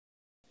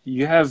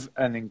you have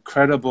an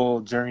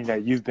incredible journey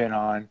that you've been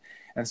on.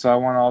 And so I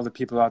want all the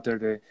people out there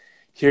to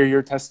hear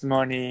your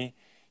testimony,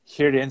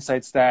 hear the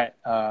insights that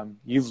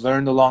you've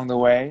learned along the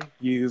way.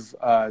 You've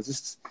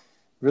just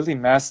really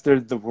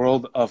mastered the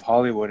world of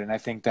Hollywood. And I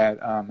think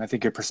that I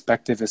think your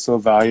perspective is so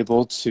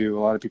valuable to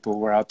a lot of people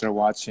who are out there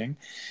watching.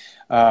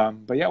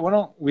 But yeah, why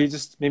don't we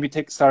just maybe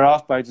start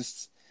off by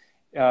just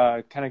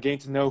kind of getting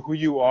to know who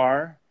you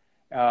are,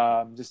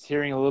 just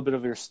hearing a little bit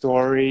of your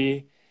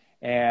story,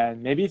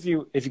 and maybe if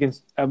you can,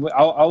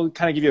 I'll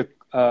kind of give you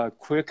a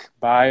quick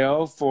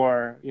bio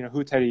for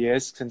who Teddy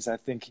is, since I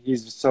think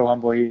he's so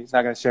humble, he's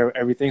not going to share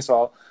everything.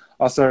 So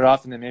I'll start it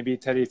off, and then maybe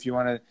Teddy, if you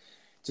want to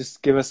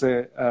just give us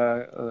a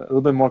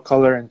little bit more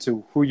color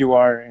into who you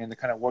are and the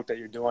kind of work that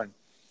you're doing.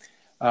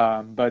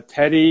 But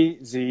Teddy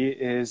Z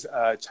is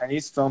a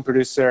Chinese film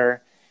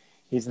producer.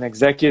 He's an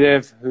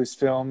executive whose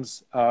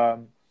films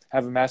have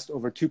amassed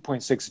over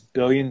 $2.6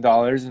 billion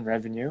in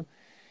revenue.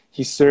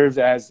 He served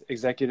as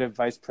executive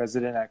vice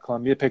president at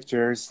Columbia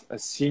Pictures, a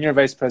senior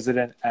vice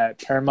president at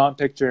Paramount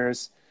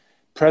Pictures,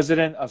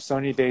 president of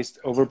Sony-based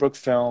Overbrook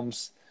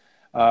Films,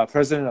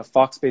 president of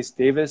Fox-based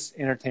Davis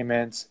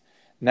Entertainment,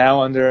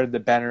 now under the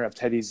banner of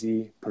Teddy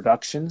Z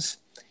Productions.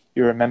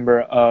 You're a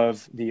member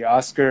of the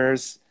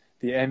Oscars,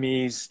 the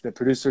Emmys, the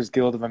Producers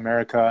Guild of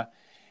America,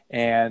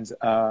 and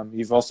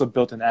you've also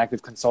built an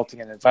active consulting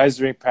and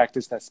advisory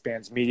practice that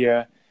spans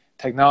media,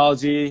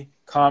 technology,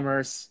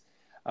 commerce,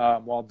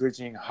 while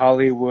bridging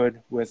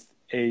Hollywood with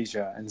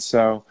Asia. And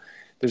so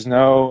there's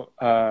no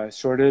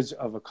shortage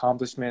of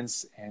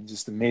accomplishments and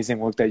just amazing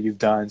work that you've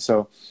done.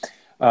 So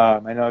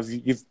I know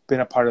you've been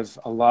a part of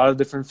a lot of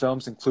different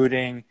films,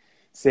 including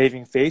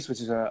Saving Face, which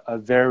is a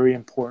very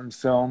important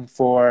film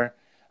for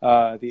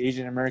the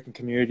Asian American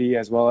community,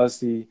 as well as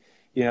the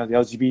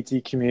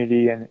LGBT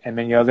community and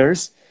many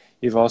others.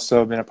 You've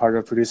also been a part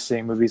of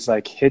producing movies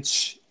like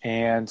Hitch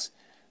and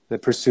The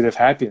Pursuit of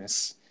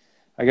Happiness.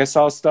 I guess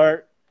I'll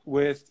start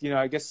with,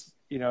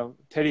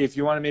 Teddy, if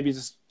you want to maybe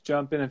just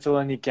jump in and fill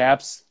any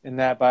gaps in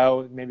that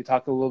bio, maybe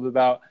talk a little bit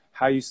about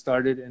how you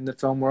started in the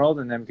film world,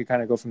 and then we could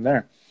kind of go from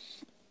there.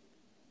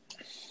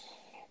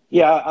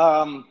 Yeah,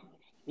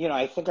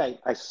 I think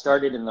I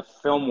started in the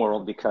film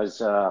world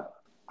because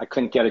I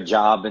couldn't get a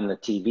job in the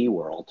TV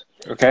world.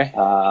 Okay.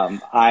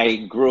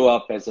 I grew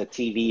up as a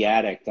TV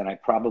addict, and I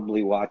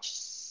probably watched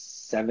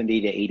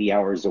 70 to 80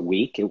 hours a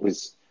week.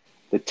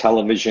 The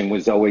television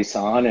was always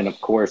on, and of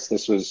course,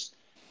 this was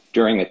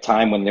during a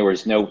time when there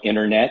was no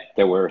internet.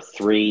 There were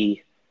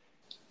 3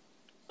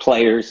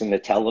 players in the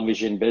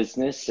television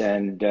business,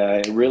 and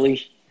it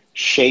really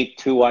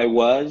shaped who I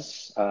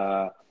was,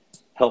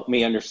 helped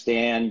me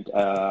understand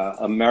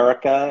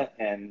America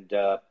and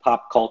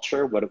pop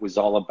culture, what it was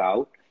all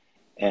about.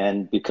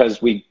 And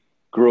because we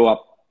grew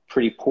up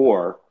pretty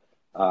poor,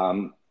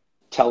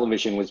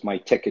 television was my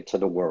ticket to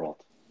the world.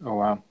 Oh,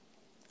 wow.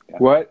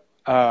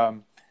 Yeah.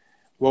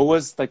 What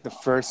was like the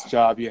first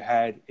job you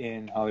had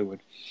in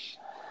Hollywood?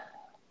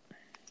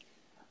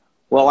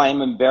 Well, I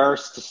am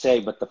embarrassed to say,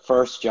 but the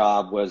first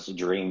job was a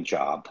dream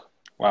job.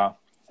 Wow.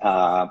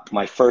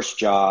 My first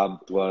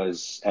job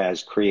was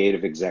as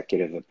creative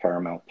executive at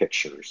Paramount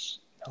Pictures.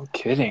 No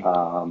kidding.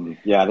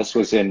 Yeah, this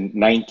was in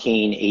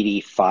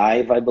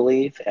 1985, I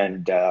believe.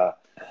 And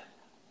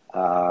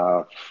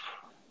I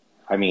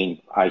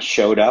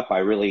showed up. I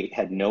really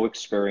had no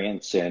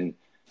experience in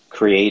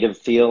creative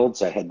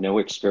fields. I had no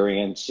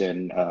experience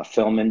in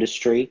film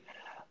industry.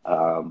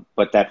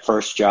 But that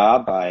first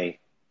job, I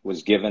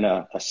was given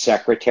a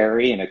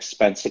secretary, an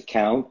expense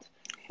account,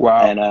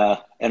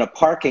 wow, and a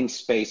parking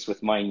space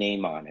with my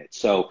name on it.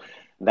 So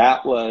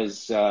that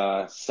was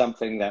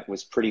something that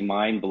was pretty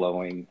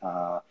mind-blowing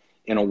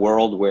in a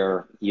world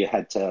where you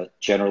had to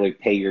generally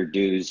pay your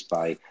dues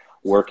by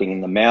working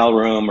in the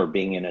mailroom or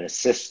being an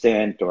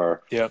assistant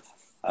or yep.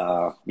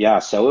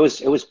 So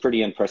it was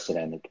pretty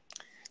unprecedented.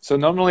 So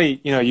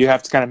normally, you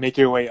have to kind of make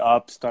your way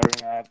up,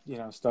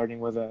 starting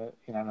with a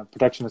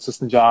production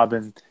assistant job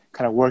and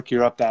kind of work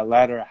your up that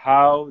ladder.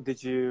 How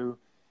did you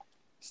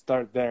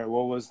start there?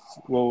 What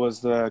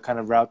was the kind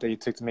of route that you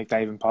took to make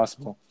that even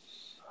possible?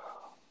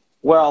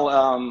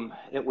 Well,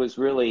 it was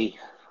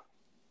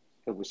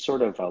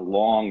sort of a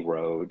long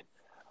road.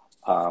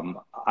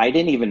 I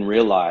didn't even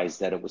realize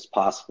that it was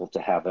possible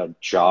to have a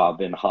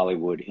job in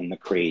Hollywood in the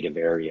creative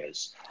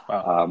areas.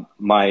 Wow.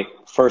 My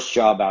first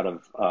job out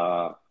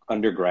of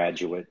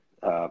undergraduate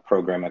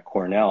program at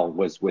Cornell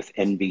was with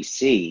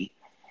NBC.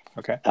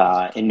 Okay.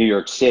 In New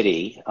York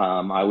City.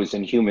 I was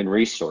in human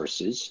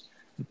resources.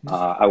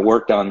 Mm-hmm. I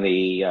worked on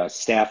the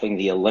staffing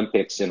the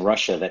Olympics in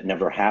Russia that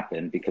never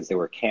happened because they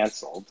were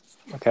canceled.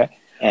 Okay.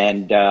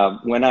 And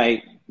when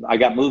I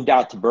got moved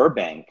out to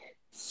Burbank,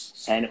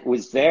 and it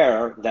was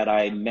there that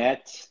I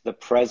met the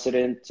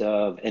president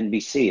of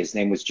NBC. His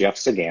name was Jeff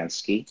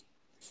Sagansky.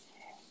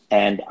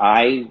 And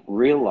I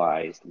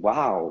realized,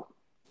 wow,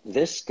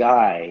 this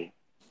guy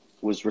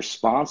was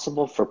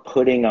responsible for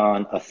putting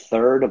on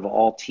 1/3 of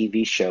all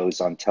TV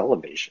shows on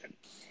television.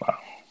 Wow.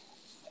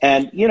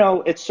 And,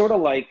 it's sort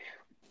of like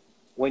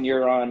when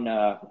you're on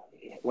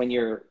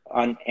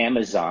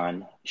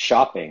Amazon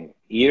shopping,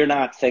 you're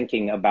not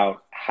thinking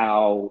about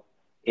how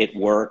it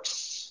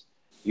works.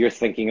 You're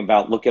thinking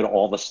about, look at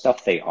all the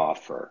stuff they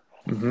offer.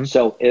 Mm-hmm.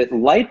 So it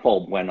light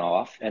bulb went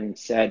off and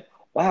said,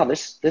 wow,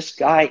 this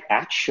guy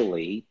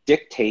actually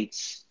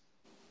dictates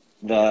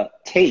the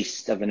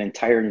taste of an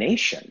entire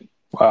nation.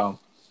 Wow.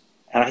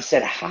 And I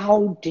said,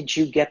 how did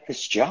you get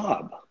this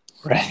job?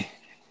 Right.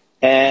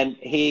 And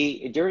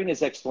he, during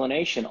his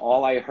explanation,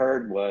 all I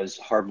heard was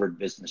Harvard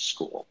Business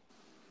School.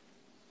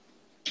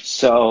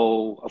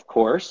 So, of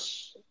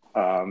course,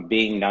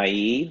 being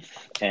naive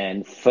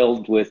and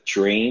filled with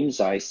dreams,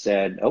 I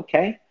said,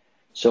 okay.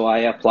 So I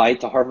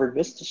applied to Harvard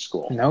Business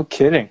School. No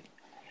kidding.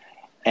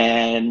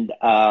 And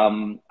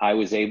I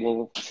was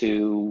able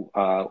to,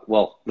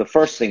 well, the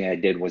first thing I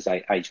did was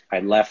I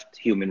left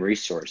human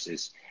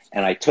resources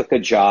and I took a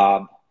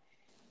job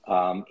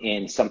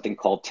in something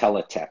called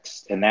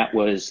teletext. And that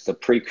was the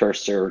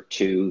precursor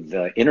to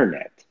the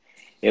internet.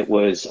 It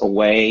was a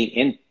way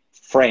in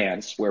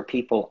France where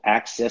people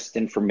accessed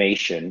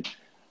information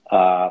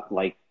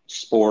like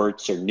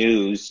sports or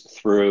news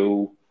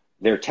through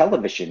their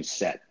television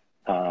set.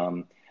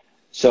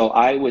 So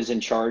I was in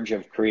charge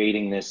of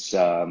creating this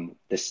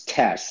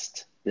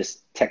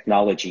this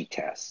technology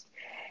test,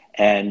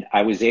 and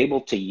I was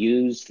able to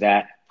use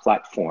that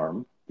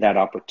platform, that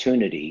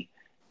opportunity,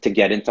 to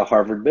get into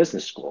Harvard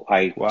Business School.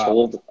 I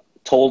Wow.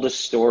 told a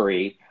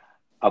story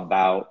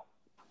about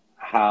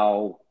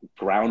how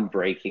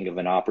groundbreaking of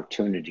an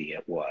opportunity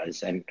it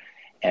was, and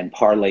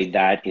parlayed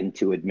that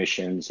into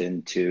admissions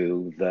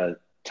into the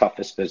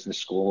toughest business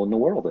school in the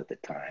world at the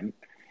time,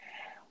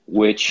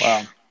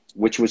 Wow.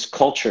 which was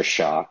culture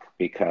shock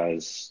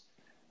because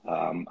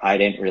I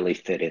didn't really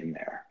fit in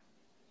there.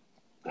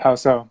 How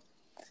so?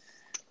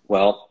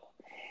 Well,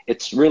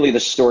 it's really the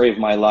story of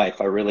my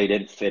life. I really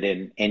didn't fit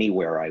in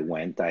anywhere I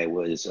went. I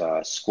was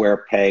a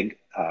square peg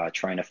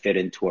trying to fit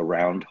into a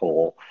round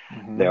hole.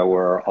 Mm-hmm. There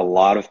were a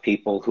lot of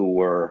people who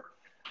were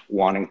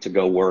wanting to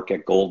go work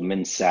at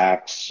Goldman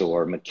Sachs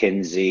or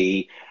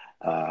McKinsey,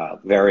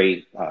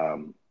 very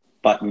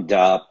buttoned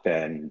up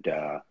and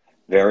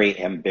very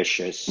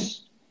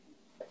ambitious.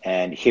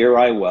 And here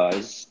I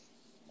was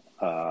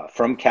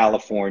from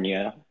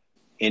California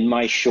in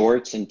my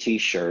shorts and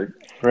t-shirt,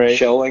 Right.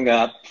 showing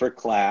up for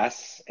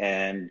class,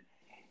 and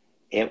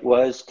it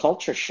was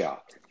culture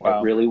shock. It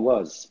Wow. really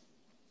was.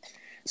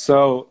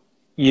 So,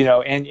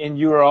 and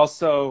you were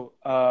also,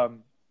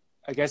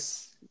 I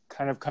guess,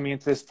 kind of coming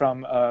into this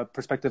from a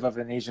perspective of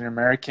an Asian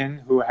American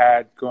who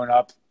had grown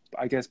up,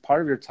 I guess,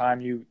 part of your time,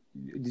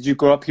 did you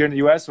grow up here in the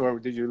US or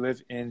did you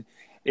live in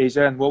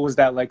Asia? And what was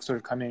that like sort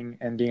of coming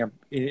and being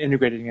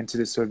integrating into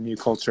this sort of new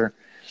culture?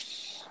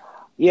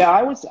 Yeah,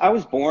 I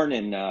was born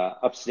in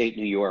upstate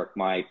New York.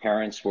 My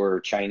parents were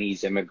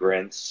Chinese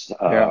immigrants.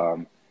 Yeah.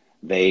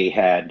 They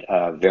had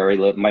very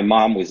little. My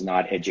mom was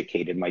not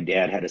educated. My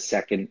dad had a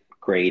second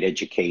grade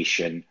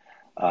education.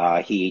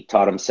 He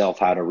taught himself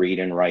how to read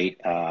and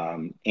write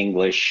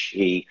English.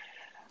 He,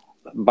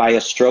 by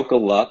a stroke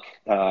of luck,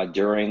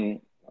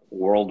 during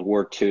World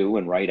War II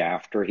and right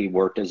after, he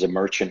worked as a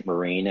merchant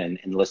marine and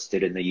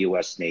enlisted in the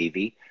U.S.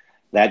 Navy.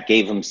 That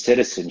gave him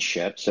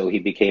citizenship, so he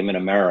became an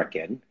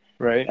American.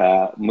 Right.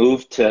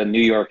 Moved to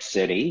New York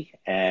City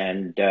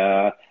and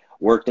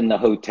worked in the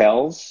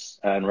hotels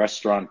and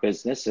restaurant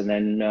business. And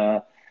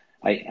then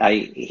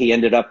he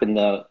ended up in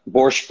the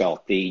Borscht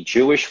Belt, the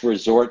Jewish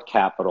resort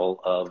capital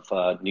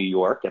of New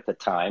York at the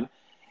time.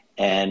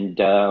 And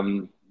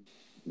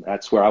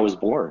that's where I was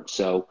born.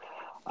 So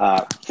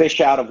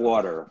fish out of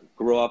water.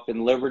 Grew up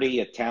in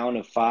Liberty, a town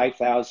of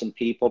 5,000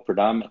 people,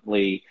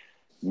 predominantly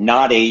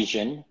not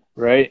Asian.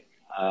 Right.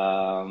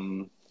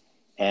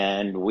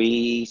 And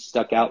we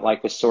stuck out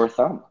like a sore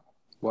thumb.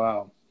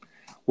 Wow.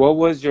 What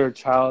was your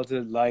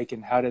childhood like,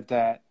 and how did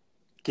that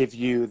give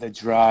you the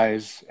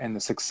drive and the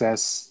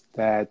success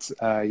that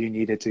you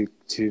needed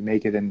to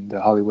make it in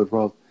the Hollywood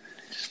world?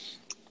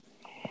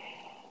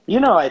 You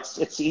know,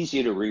 it's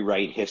easy to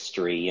rewrite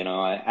history. You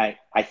know,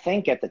 I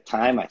think at the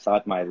time I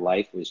thought my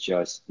life was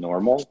just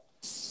normal,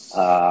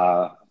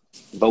 but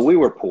we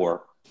were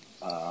poor.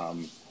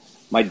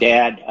 My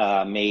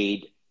dad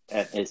made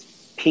at his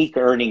peak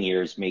earning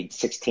years made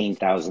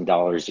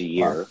 $16,000 a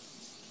year.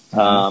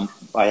 Wow.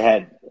 I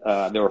had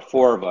there were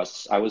four of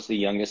us. I was the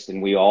youngest,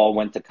 and we all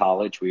went to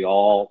college. We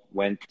all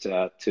went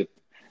to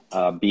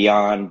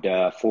beyond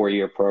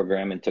four-year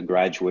program into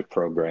graduate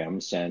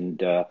programs,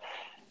 and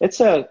it's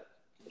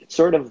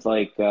sort of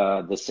like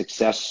the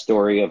success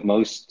story of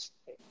most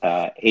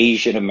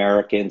Asian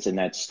Americans and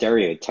that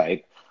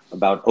stereotype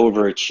about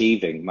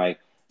overachieving.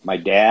 My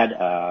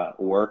dad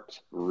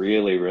worked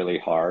really, really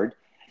hard,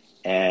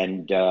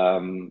 and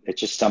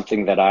it's just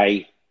something that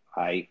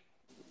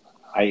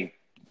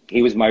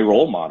he was my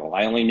role model.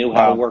 I only knew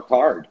how to Wow. work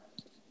hard.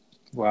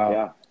 Wow.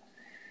 Yeah.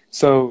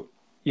 So,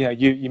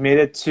 you made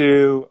it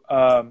to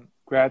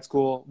grad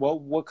school.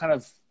 What kind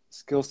of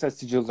skill sets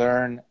did you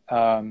learn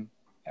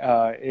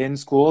in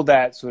school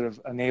that sort of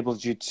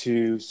enabled you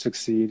to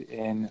succeed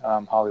in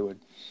Hollywood?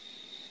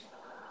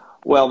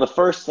 Well, the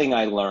first thing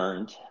I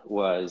learned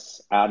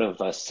was out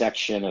of a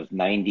section of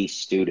 90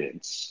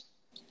 students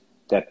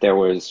that there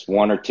was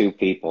one or two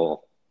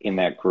people in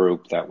that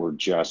group that were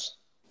just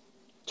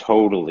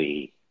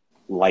totally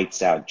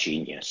lights out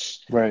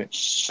genius. Right.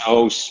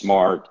 So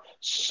smart,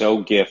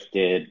 so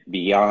gifted,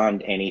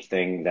 beyond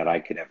anything that I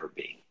could ever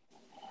be,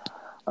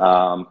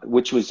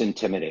 which was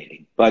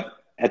intimidating. But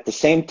at the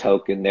same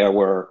token, there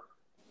were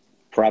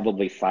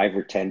probably 5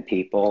 or 10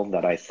 people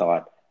that I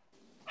thought,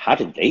 how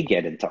did they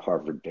get into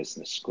Harvard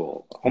Business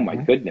School? Oh my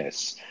Mm-hmm.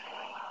 goodness.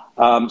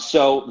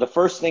 So the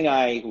first thing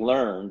I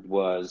learned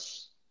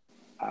was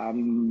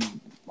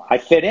I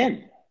fit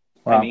in.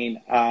 I Wow.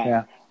 mean,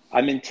 Yeah.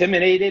 I'm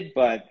intimidated,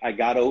 but I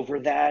got over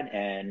that,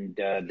 and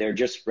they're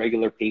just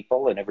regular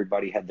people, and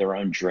everybody had their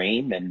own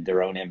dream and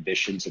their own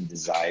ambitions and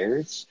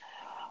desires.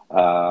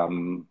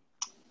 Um,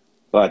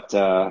 but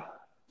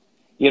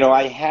you know,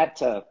 I had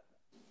to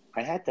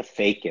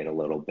fake it a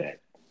little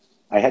bit.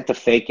 I had to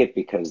fake it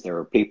because there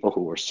are people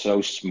who were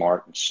so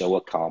smart and so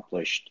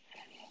accomplished,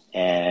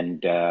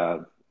 and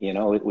you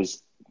know, it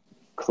was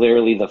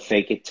clearly the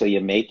fake it till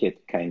you make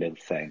it kind of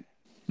thing.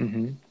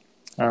 Mm-hmm.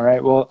 All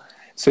right. Well,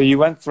 so you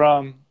went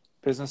from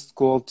business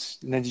school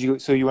and then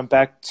you went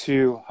back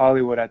to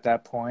Hollywood at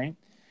that point.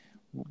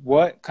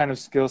 What kind of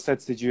skill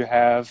sets did you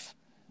have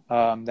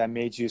that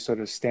made you sort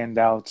of stand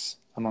out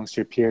amongst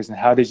your peers, and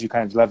how did you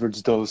kind of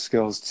leverage those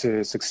skills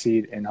to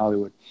succeed in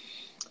Hollywood?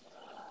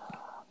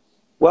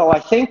 Well, I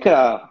think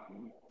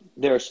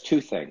there's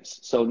two things.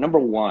 So, number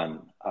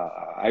one,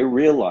 I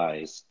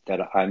realized that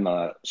I'm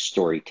a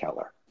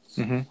storyteller,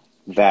 Mm-hmm.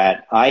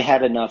 that I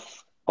had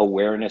enough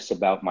awareness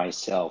about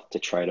myself to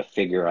try to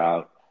figure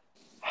out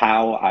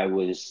how I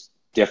was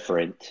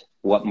different,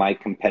 what my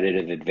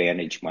competitive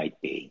advantage might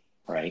be,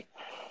 right?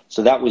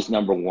 So that was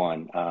number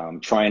one,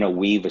 trying to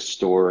weave a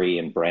story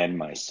and brand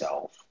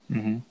myself.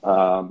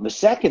 Mm-hmm. The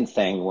second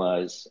thing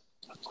was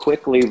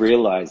quickly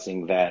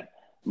realizing that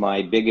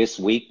my biggest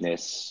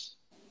weakness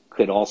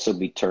could also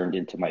be turned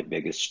into my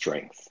biggest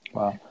strength.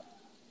 Wow.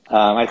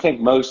 I think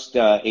most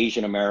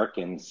Asian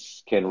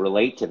Americans can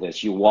relate to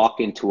this. You walk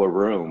into a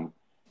room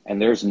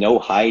and there's no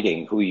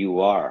hiding who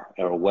you are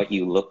or what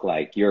you look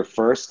like. Your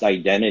first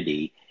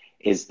identity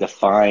is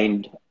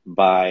defined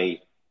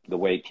by the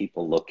way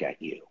people look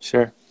at you,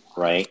 Sure.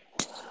 right?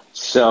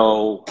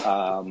 So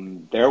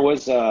there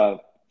was a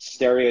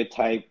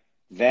stereotype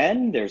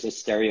then, there's a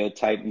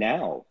stereotype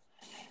now.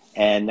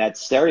 And that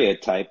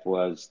stereotype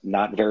was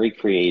not very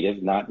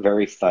creative, not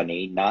very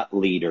funny, not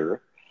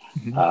leader,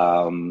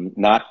 Mm-hmm.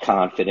 not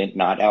confident,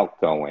 not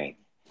outgoing.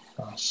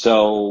 Wow.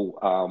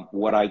 So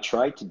what I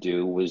tried to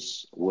do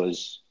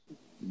was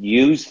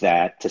use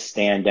that to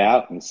stand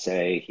out and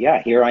say,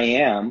 yeah, here I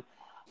am.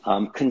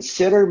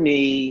 Consider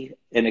me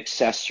an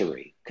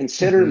accessory.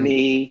 Consider Mm-hmm.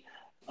 me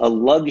a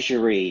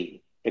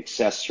luxury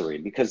accessory,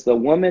 because the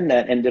woman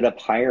that ended up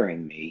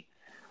hiring me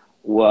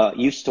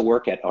used to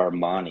work at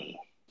Armani,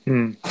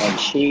 Mm. and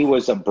she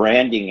was a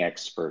branding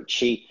expert.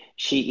 She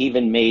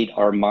even made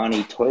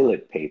Armani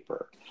toilet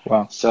paper.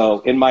 Wow.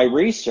 So in my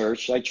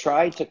research, I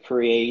tried to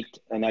create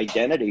an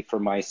identity for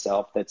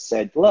myself that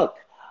said, look,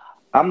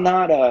 I'm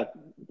not a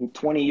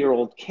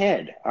 20-year-old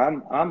kid.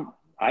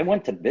 I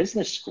went to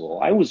business school.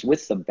 I was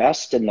with the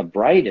best and the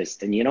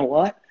brightest. And you know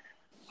what?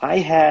 I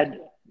had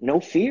no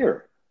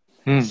fear.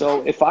 Mm.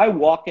 So if I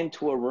walk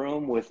into a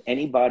room with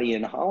anybody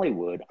in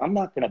Hollywood, I'm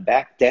not going to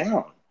back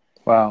down.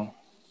 Wow.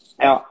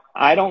 Now,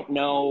 I don't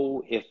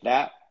know if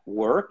that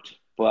worked,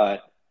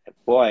 but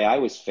boy, I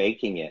was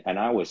faking it and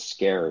I was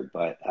scared.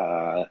 But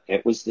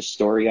it was the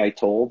story I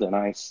told, and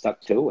I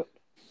stuck to it.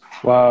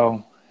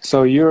 Wow.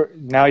 So you're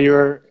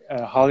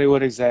a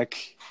Hollywood exec.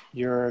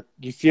 You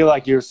feel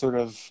like you're sort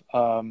of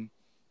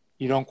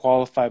you don't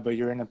qualify, but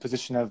you're in a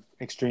position of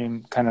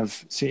extreme kind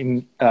of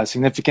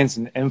significance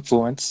and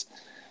influence.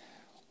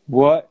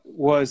 What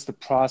was the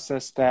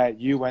process that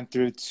you went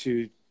through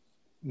to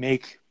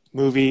make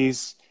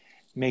movies,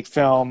 make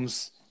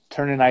films,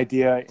 turn an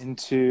idea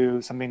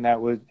into something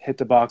that would hit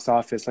the box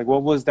office? Like,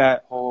 what was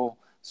that whole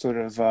sort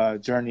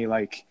of journey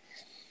like?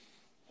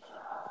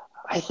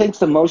 I think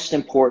the most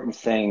important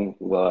thing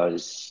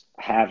was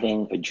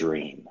having a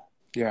dream.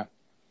 Yeah.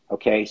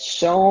 Okay,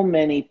 so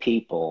many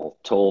people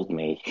told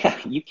me,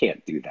 you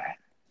can't do that.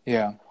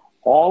 Yeah.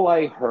 All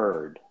I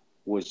heard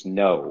was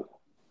no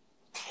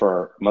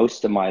for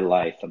most of my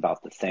life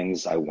about the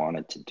things I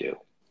wanted to do.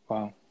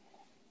 Wow.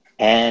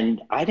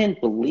 And I didn't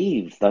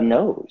believe the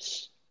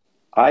no's.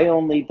 I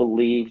only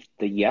believed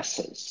the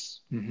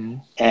yeses. Mm-hmm.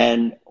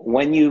 And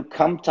when you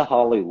come to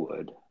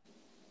Hollywood,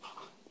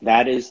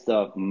 that is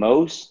the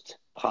most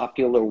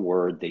popular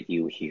word that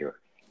you hear.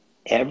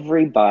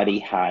 Everybody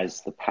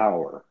has the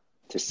power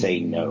to say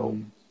no.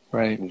 Mm-hmm.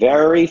 Right.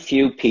 Very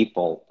few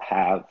people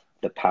have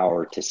the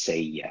power to say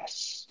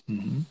yes,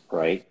 Mm-hmm.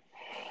 right?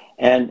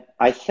 And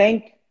I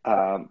think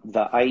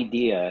the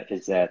idea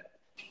is that,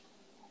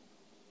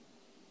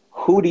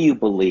 who do you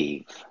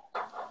believe?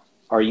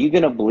 Are you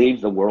going to believe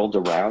the world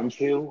around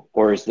you,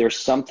 or is there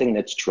something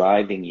that's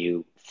driving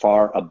you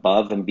far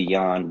above and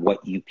beyond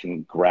what you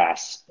can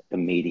grasp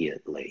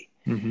immediately?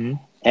 Mm-hmm.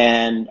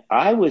 And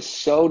I was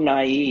so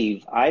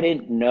naive. I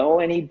didn't know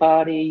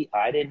anybody.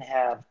 I didn't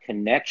have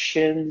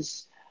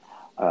connections.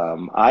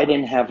 I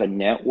didn't have a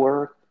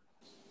network.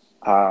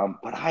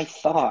 But I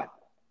thought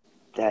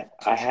that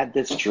I had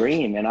this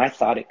dream and I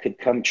thought it could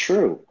come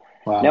true.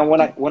 Now,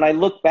 Wow. when I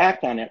look back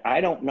on it,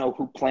 I don't know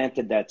who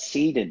planted that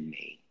seed in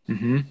me,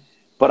 Mm-hmm.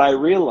 but I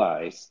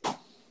realized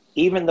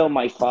even though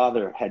my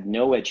father had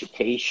no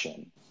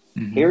education,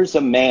 Mm-hmm. here's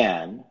a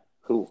man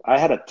who I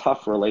had a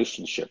tough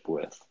relationship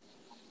with.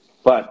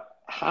 But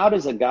how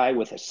does a guy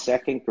with a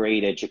second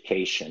grade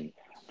education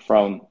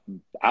from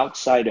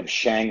outside of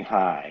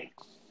Shanghai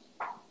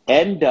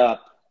end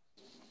up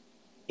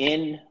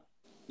in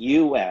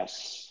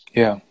US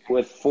Yeah.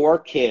 with 4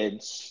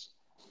 kids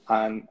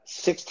on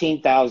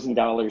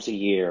 $16,000 a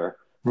year,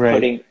 Right.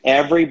 putting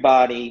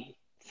everybody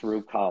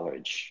through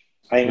college?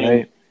 I mean,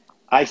 Right.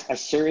 I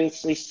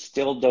seriously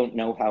still don't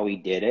know how he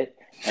did it.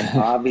 And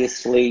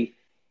obviously,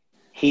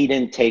 he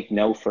didn't take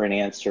no for an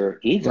answer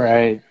either.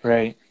 Right.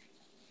 Right.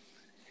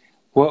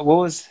 What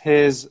was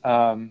his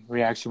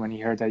reaction when he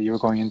heard that you were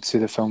going into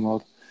the film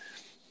world?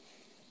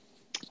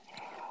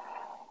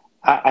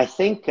 I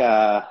think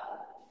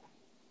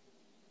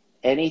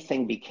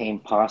anything became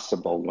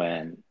possible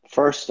when,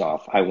 first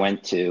off, I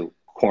went to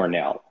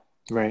Cornell,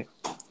 Right.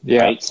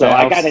 Yeah, right? So that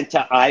I got helps.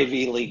 into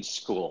Ivy League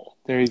school.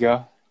 There you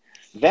go.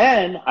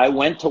 Then I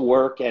went to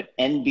work at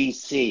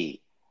NBC.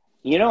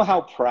 You know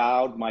how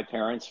proud my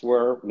parents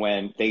were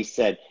when they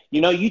said,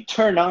 you know, you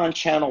turn on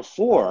Channel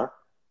 4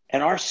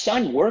 and our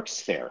son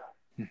works there.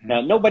 Mm-hmm.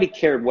 Now, nobody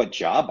cared what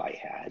job I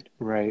had,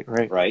 Right.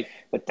 Right. right?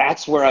 But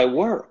that's where I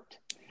worked.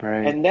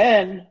 Right. And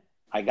then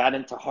I got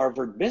into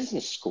Harvard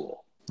Business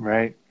School.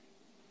 Right.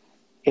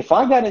 If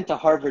I got into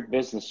Harvard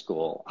Business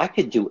School, I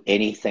could do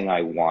anything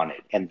I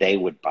wanted and they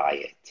would buy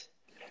it.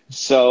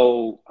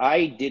 So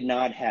I did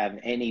not have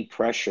any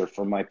pressure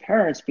from my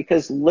parents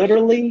because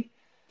literally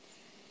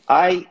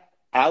I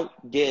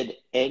outdid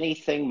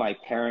anything my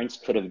parents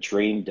could have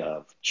dreamed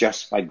of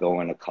just by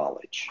going to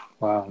college.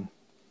 Wow.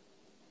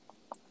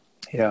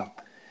 Yeah.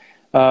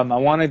 I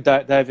want to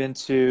dive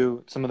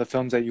into some of the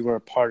films that you were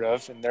a part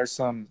of, and there's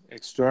some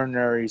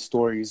extraordinary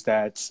stories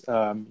that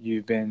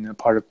you've been a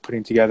part of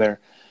putting together.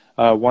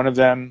 One of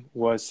them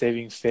was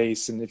Saving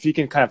Face, and if you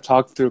can kind of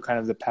talk through kind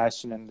of the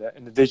passion and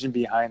the vision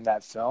behind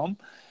that film,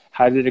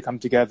 how did it come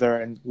together,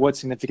 and what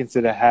significance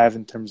did it have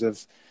in terms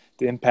of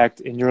the impact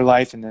in your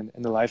life and then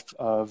in the life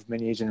of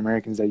many Asian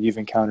Americans that you've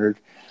encountered?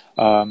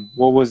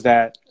 What was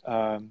that?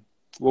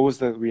 What was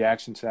the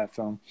reaction to that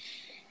film?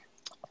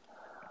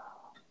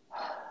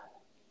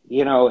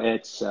 You know,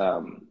 it's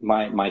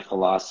my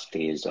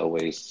philosophy is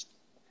always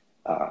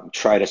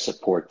try to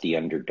support the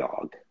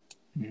underdog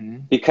Mm-hmm.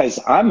 because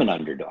I'm an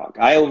underdog.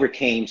 I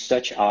overcame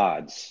such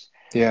odds.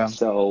 Yeah.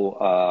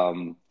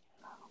 So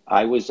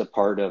I was a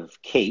part of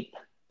CAPE,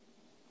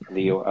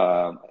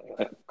 the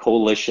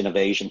Coalition of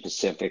Asian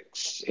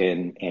Pacifics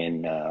in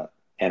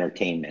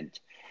entertainment.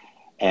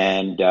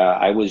 And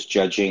I was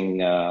judging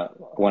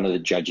one of the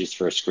judges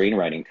for a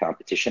screenwriting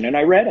competition, and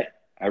I read it.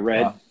 I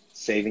read Wow.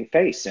 Saving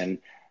Face, and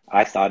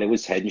I thought it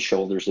was head and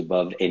shoulders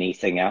above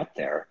anything out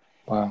there.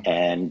 Wow.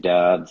 And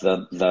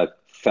the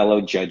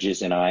fellow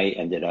judges and I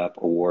ended up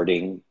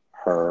awarding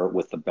her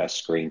with the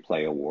Best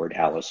Screenplay Award,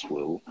 Alice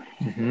Wu,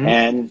 Mm-hmm.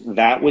 and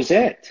that was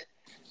it.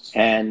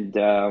 And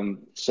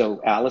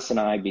so Alice and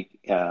I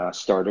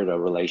started a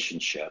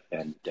relationship,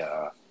 and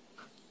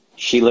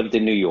she lived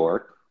in New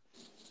York.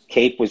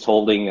 Cape was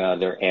holding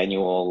their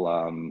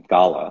annual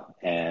gala,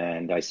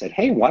 and I said,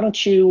 "Hey, why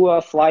don't you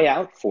fly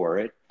out for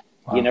it?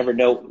 You Wow. never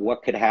know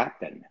what could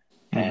happen."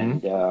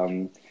 Mm-hmm.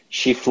 And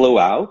she flew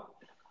out.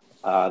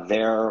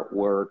 There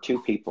were two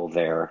people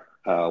there.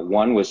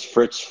 One was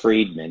Fritz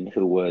Friedman,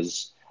 who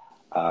was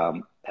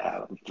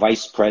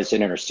vice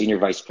president or senior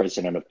vice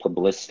president of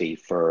publicity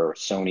for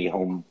Sony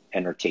Home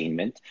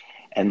Entertainment,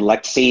 and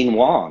Lexine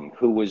Wong,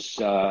 who was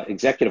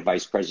executive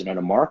vice president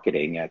of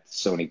marketing at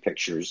Sony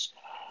Pictures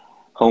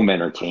Home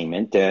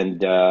Entertainment.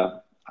 And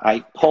I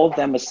pulled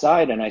them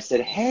aside and I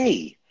said,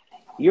 "Hey,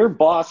 your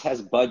boss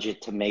has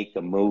budget to make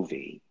a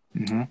movie.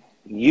 Mm-hmm.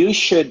 You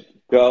should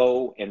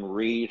go and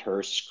read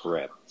her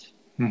script."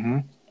 Mm-hmm.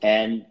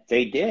 And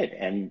they did.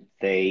 And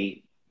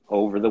they,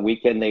 over the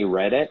weekend, they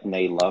read it and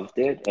they loved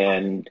it.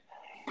 And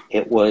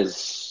it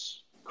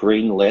was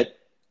greenlit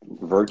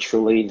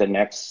virtually the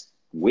next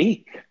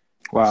week.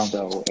 Wow.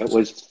 So it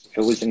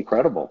was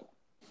incredible.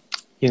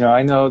 You know,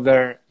 I know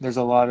there's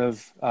a lot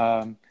of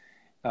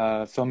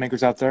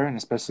filmmakers out there, and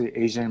especially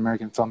Asian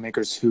American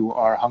filmmakers, who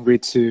are hungry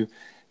to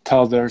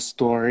tell their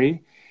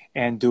story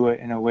and do it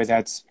in a way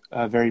that's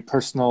very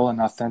personal and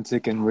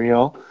authentic and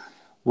real.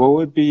 What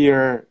would be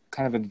your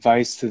kind of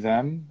advice to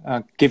them,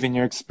 given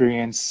your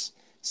experience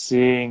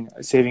seeing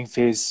Saving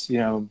Face, you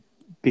know,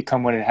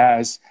 become what it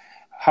has?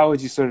 How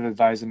would you sort of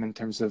advise them in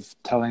terms of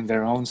telling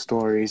their own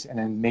stories and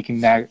then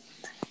making that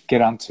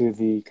get onto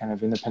the kind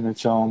of independent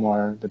film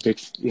or the big,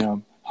 you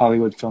know,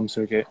 Hollywood film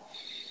circuit?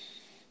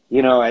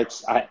 You know,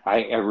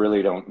 I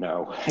really don't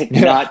know.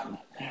 Yeah.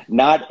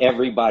 Not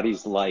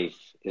everybody's life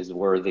is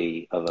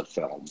worthy of a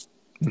film.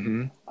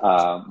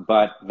 Mm-hmm.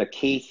 But the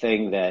key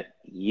thing that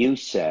you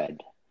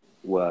said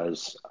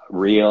was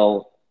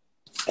real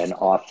and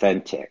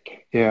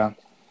authentic. Yeah.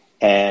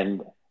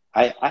 And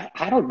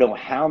I don't know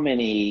how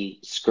many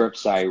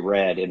scripts I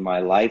read in my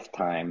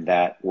lifetime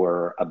that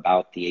were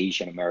about the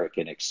Asian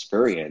American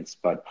experience,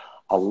 but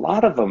a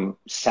lot of them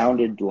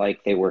sounded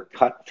like they were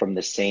cut from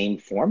the same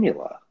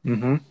formula.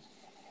 Mm-hmm.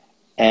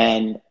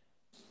 And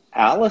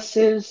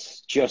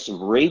Alice's just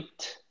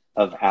reeked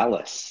of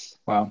Alice.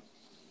 Wow.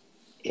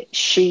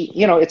 She,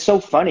 it's so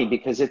funny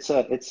because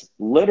it's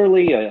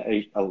literally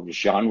a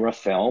genre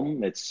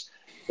film. It's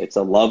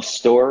a love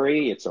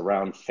story. It's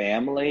around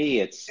family.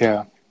 It's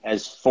Yeah.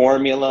 as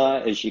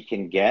formula as you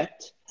can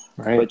get.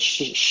 Right. But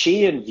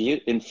she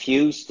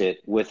infused it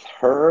with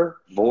her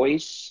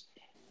voice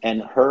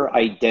and her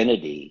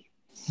identity.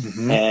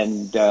 Mm-hmm.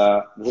 And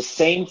the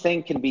same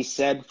thing can be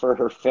said for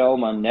her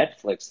film on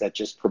Netflix that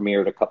just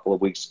premiered a couple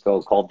of weeks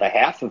ago called The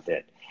Half of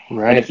It. And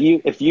Right.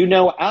 if you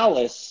know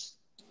Alice,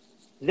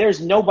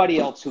 there's nobody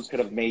else who could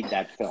have made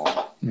that film.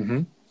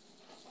 Mm-hmm.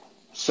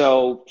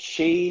 So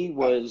she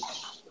was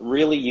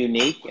really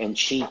unique, and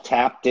she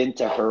tapped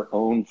into her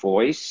own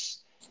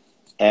voice,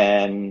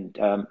 and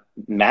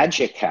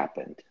magic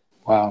happened.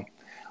 Wow.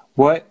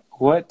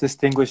 What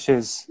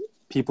distinguishes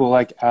people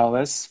like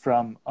Alice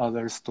from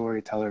other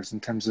storytellers in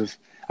terms of,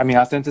 I mean,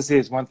 authenticity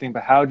is one thing,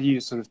 but how do you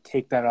sort of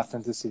take that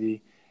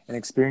authenticity and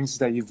experiences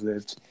that you've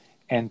lived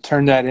and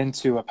turn that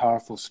into a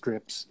powerful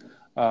script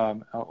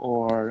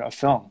or a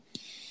film?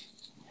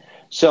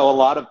 So a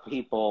lot of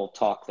people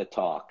talk the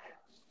talk.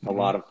 A Mm-hmm.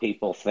 lot of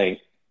people think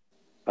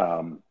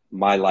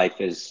my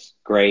life is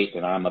great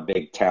and I'm a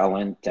big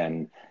talent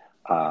and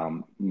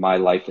my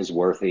life is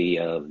worthy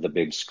of the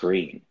big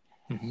screen.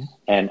 Mm-hmm.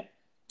 And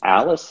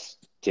Alice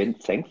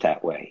didn't think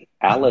that way.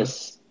 Mm-hmm.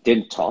 Alice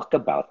didn't talk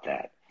about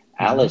that.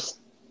 Mm-hmm. Alice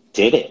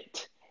did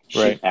it. She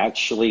Right.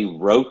 actually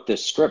wrote the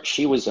script.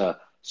 She was a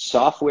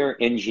software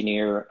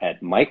engineer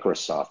at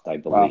Microsoft, I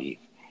Wow. believe.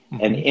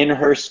 And Mm-hmm. in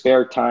her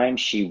spare time,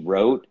 she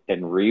wrote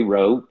and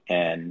rewrote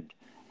and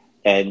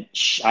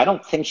I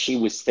don't think she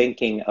was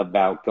thinking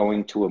about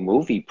going to a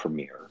movie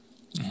premiere.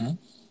 Mm-hmm.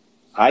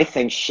 I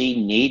think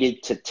she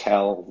needed to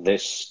tell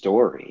this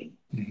story.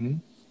 Mm-hmm.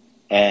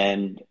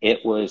 And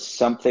it was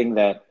something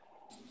that,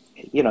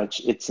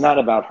 it's not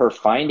about her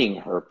finding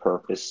her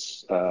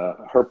purpose.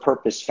 Her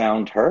purpose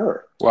found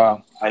her.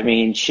 Wow. I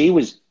mean, she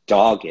was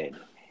dogged.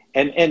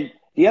 And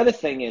the other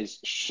thing is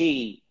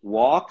she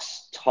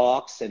walks,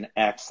 talks, and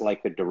acts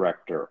like a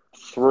director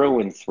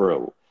through and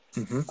through.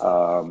 Mm-hmm.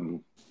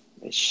 Um,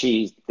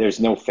 there's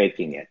no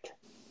faking it.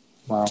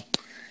 Wow.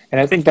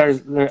 And I think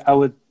I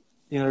would,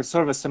 there's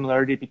sort of a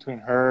similarity between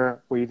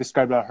her, what you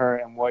described about her,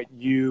 and what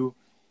you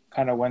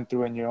kind of went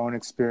through in your own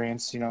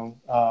experience.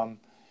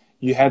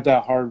 You had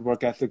that hard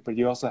work ethic, but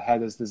you also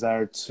had this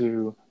desire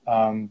to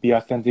be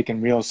authentic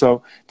and real.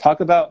 So talk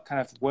about kind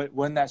of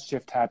when that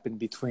shift happened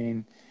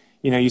between,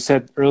 you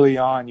said early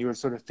on you were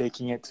sort of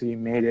faking it till you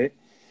made it,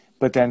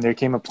 but then there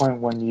came a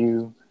point when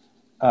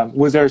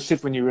was there a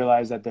shift when you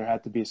realized that there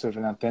had to be sort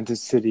of an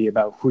authenticity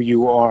about who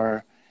you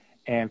are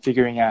and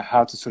figuring out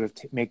how to sort of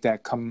make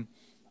that come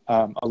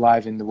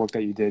alive in the work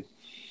that you did?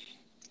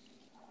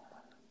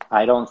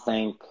 I don't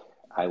think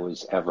I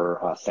was ever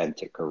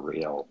authentic or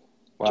real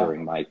Wow.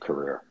 during my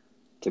career,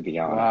 to be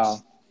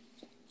honest.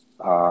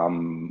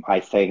 Wow.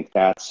 I think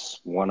that's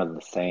one of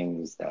the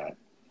things that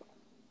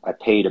I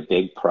paid a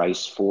big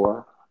price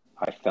for.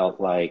 I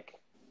felt like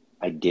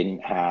I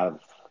didn't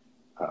have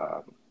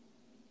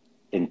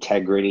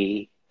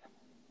integrity.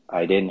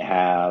 I didn't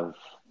have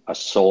a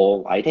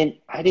soul. I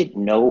didn't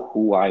know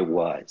who I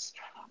was.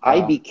 I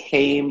Wow.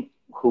 became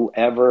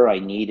whoever I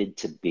needed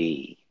to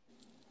be.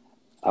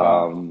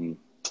 Wow.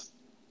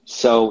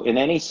 So in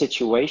any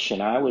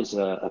situation, I was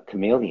a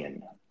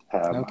chameleon.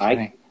 No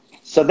kidding.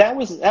 So that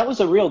was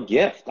a real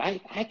gift.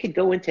 I could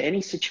go into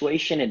any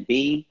situation and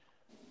be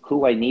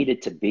who I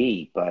needed to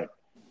be, but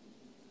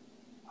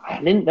I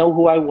didn't know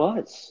who I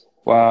was.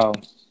 Wow.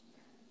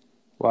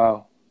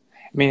 Wow.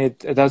 I mean,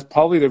 that's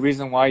probably the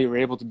reason why you were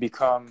able to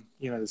become,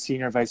 the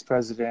senior vice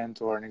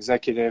president or an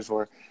executive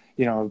or,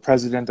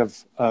 president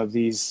of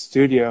these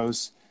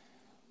studios.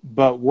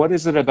 But what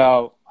is it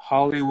about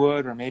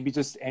Hollywood or maybe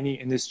just any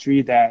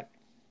industry that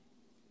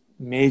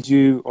made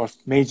you or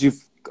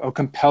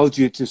compelled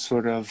you to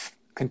sort of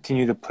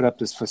continue to put up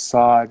this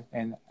facade?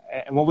 And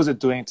what was it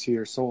doing to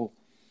your soul?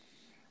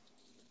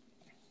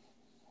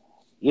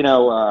 We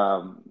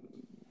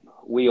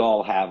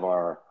all have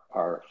our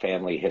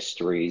family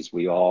histories.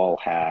 We all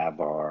have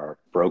our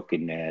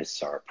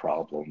brokenness, our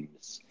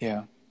problems.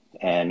 Yeah.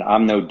 And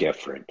I'm no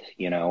different,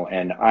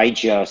 and I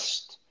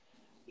just,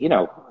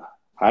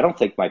 I don't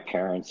think my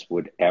parents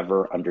would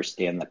ever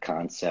understand the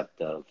concept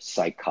of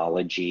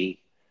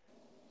psychology,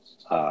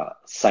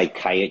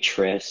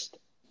 psychiatrist,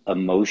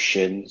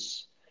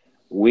 emotions.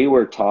 We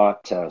were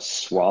taught to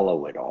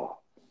swallow it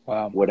all.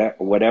 Wow.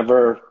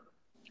 Whatever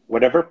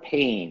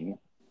pain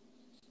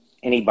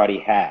anybody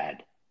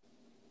had,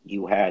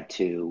 you had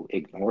to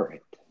ignore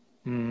it.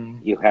 Mm.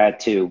 You had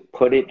to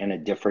put it in a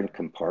different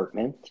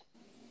compartment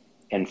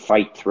and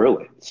fight through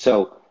it.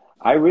 So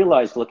I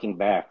realized looking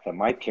back that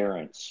my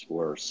parents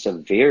were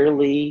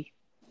severely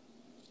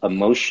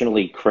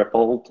emotionally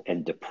crippled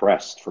and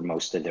depressed for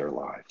most of their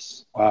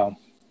lives. Wow.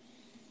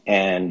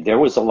 And there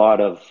was a lot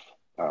of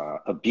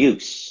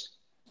abuse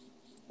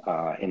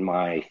in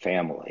my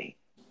family.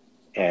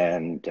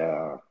 And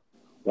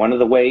one of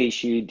the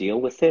ways you deal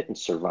with it and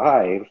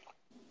survive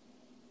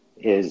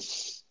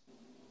is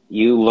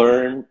you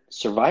learn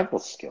survival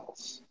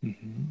skills.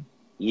 Mm-hmm.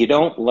 You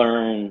don't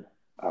learn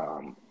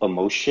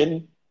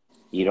emotion.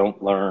 You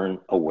don't learn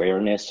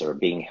awareness or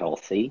being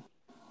healthy.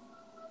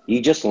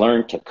 You just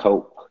learn to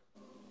cope.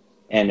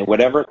 And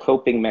whatever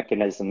coping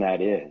mechanism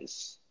that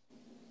is,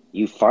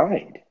 you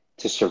find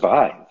to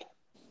survive.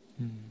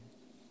 Mm.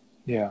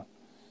 Yeah.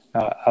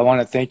 I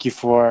want to thank you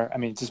for, I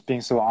mean, just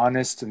being so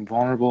honest and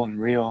vulnerable and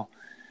real.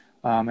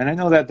 And I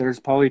know that there's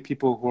probably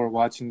people who are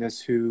watching this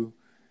who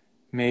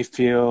may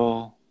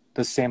feel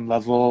the same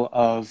level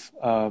of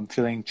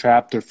feeling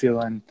trapped or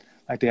feeling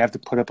like they have to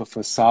put up a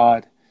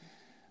facade.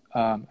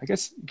 I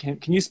guess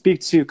can you speak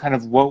to kind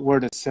of what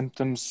were the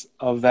symptoms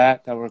of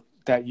that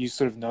you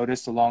sort of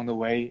noticed along the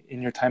way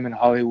in your time in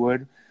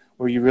Hollywood,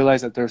 where you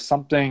realized that there's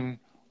something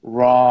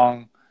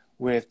wrong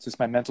with just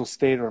my mental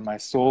state or my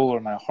soul or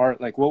my heart?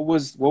 Like what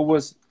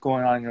was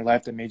going on in your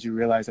life that made you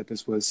realize that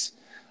this was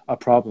a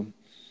problem?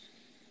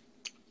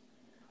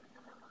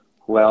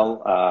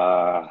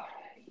 Well,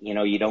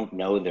 you don't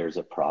know there's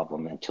a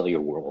problem until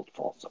your world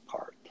falls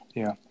apart.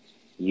 Yeah.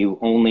 You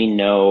only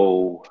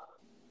know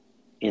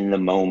in the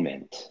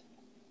moment,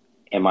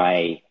 am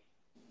I,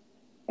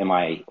 am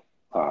I,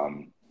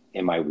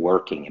 am I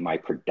working? Am I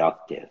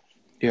productive?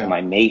 Am Yeah.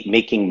 I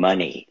making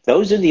money?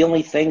 Those are the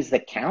only things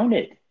that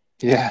counted.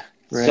 Yeah.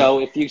 Right. So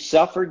if you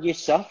suffered, you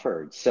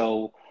suffered.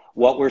 So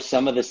what were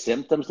some of the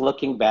symptoms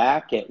looking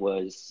back? It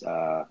was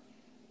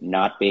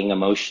not being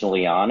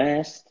emotionally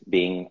honest,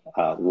 being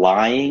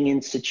lying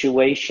in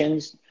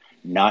situations,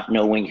 not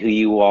knowing who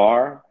you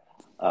are,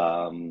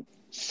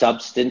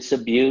 substance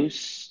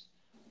abuse,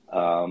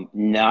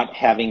 not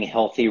having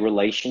healthy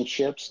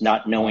relationships,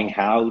 not knowing Wow.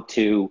 how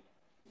to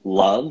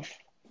love,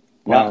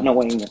 not Wow.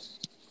 knowing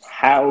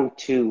how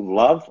to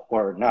love,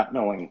 or not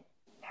knowing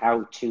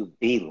how to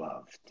be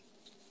loved.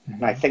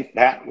 And I Hmm. think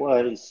that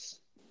was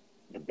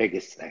the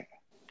biggest thing.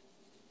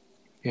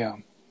 Yeah.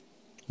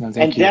 No,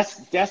 thank And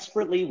you.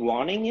 desperately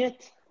wanting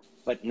it,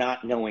 but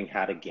not knowing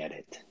how to get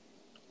it.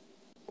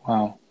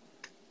 Wow.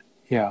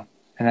 Yeah.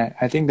 And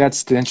I think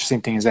that's the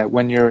interesting thing is that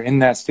when you're in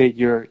that state,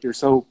 you're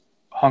so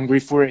hungry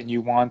for it and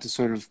you want to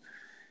sort of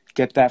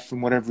get that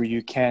from whatever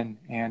you can.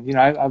 And,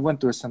 I went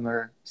through a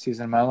similar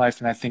season in my life,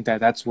 and I think that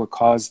that's what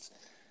caused,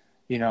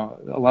 a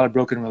lot of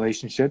broken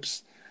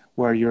relationships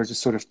where you're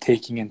just sort of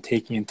taking and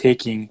taking and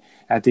taking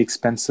at the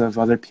expense of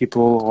other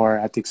people or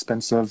at the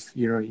expense of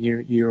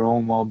your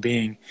own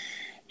well-being.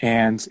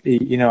 And,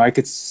 I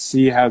could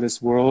see how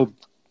this world,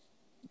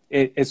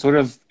 it sort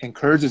of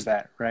encourages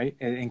that, right?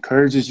 It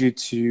encourages you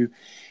to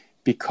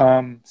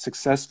become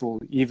successful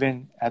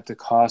even at the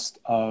cost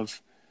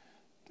of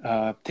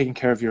taking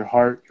care of your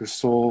heart, your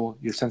soul,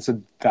 your sense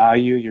of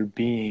value, your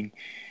being,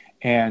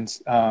 and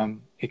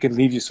it could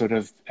leave you sort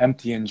of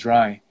empty and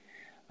dry.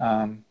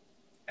 Um,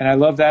 and I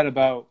love that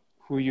about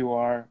who you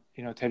are,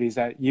 Teddy, is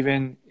that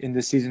even in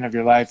this season of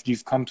your life,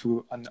 you've come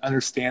to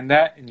understand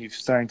that, and you're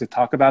starting to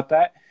talk about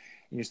that,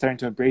 and you're starting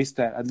to embrace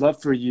that. I'd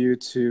love for you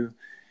to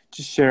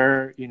just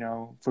share,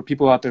 for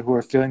people out there who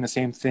are feeling the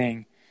same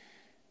thing,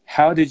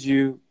 how did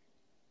you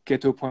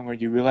get to a point where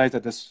you realized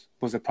that this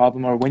was a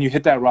problem, or when you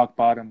hit that rock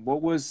bottom,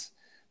 what was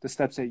the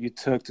steps that you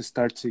took to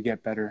start to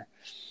get better?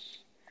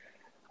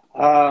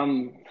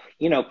 Um,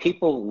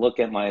 People look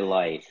at my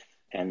life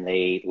and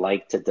they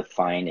like to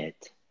define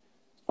it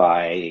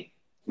by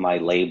my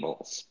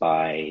labels,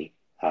 by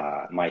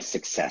my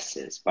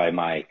successes, by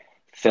my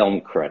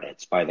film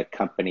credits, by the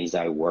companies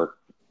I work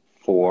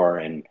for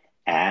and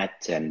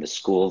at, and the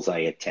schools I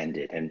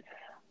attended. And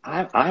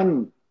I,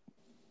 I'm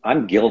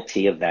I'm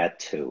guilty of that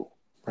too,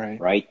 Right,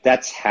 right?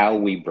 That's how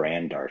we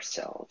brand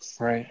ourselves.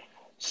 right.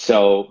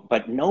 So,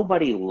 but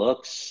nobody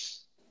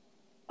looks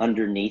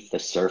underneath the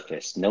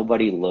surface.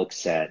 Nobody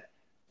looks at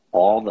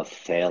all the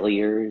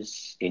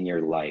failures in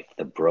your life,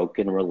 the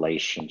broken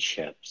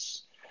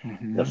relationships, the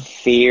Mm-hmm.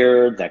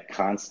 fear that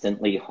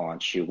constantly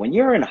haunts you. When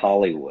you're in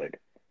Hollywood,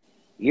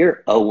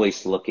 you're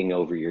always looking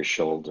over your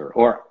shoulder.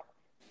 Or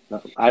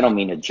I don't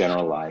mean to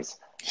generalize.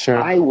 Sure.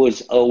 I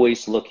was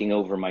always looking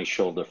over my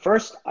shoulder.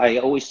 First, I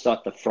always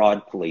thought the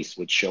fraud police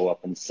would show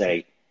up and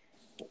say,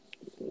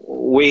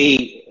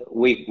 we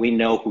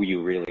know who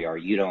you really are.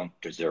 You don't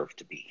deserve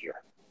to be here.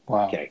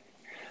 Wow. Okay.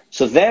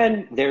 So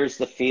then there's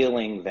the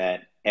feeling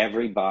that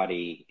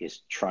everybody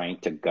is trying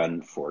to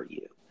gun for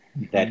you,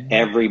 that Mm-hmm.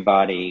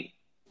 everybody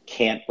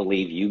can't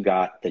believe you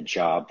got the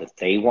job that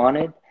they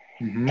wanted,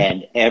 Mm-hmm.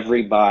 and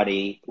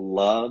everybody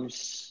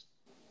loves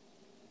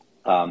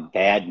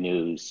bad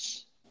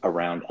news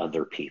around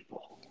other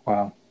people.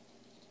 Wow.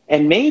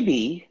 And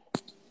maybe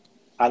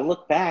I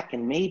look back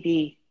and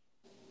maybe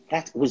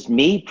that was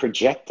me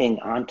projecting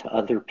onto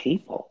other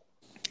people.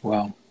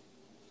 Wow.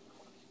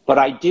 But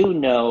I do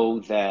know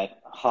that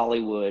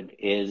Hollywood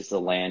is the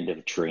land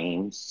of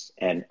dreams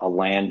and a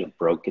land of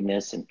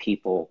brokenness and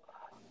people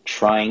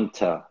trying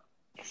to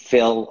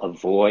fill a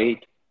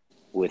void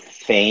with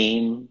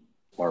fame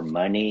or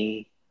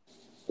money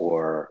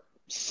or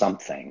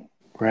something,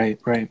 Right,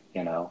 right,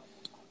 you know.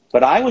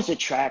 But I was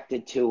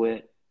attracted to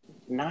it.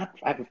 Not,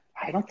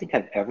 I don't think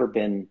I've ever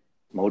been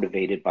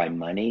motivated by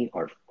money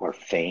or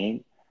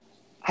fame.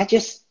 I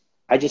just,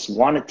 I just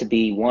wanted to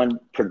be one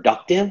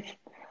productive.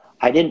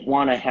 I didn't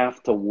want to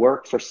have to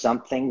work for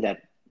something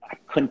that I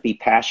couldn't be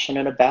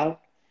passionate about.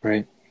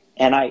 right.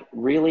 And I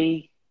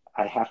really,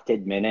 I have to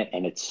admit it,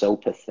 and it's so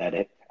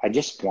pathetic. I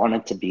just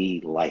wanted to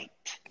be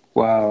liked.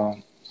 Wow.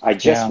 I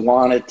just Yeah,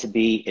 wanted to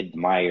be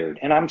admired.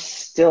 And I'm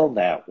still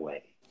that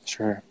way,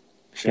 sure,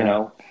 you sure.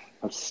 know,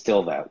 I'm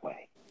still that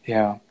way.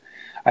 Yeah.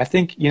 I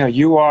think,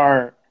 you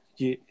are,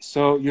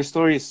 so your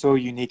story is so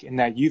unique in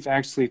that you've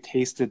actually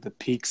tasted the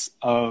peaks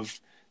of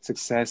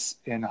success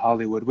in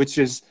Hollywood, which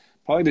is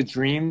probably the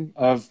dream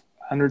of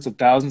hundreds of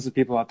thousands of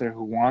people out there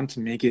who want to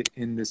make it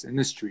in this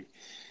industry.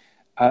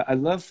 I'd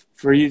love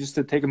for you just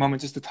to take a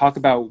moment just to talk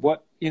about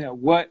what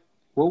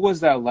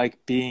was that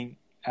like being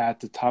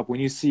at the top when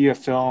you see a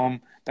film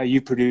that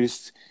you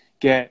produced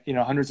get,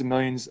 hundreds of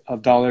millions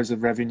of dollars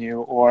of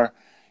revenue, or,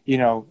 you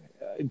know,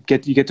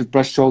 you get to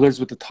brush shoulders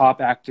with the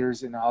top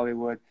actors in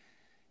Hollywood.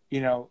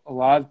 A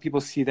lot of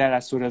people see that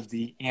as sort of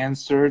the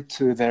answer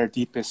to their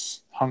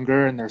deepest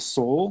hunger and their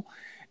soul.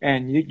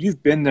 And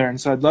you've been there.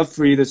 And so I'd love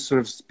for you to sort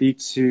of speak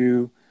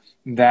to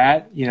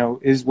that,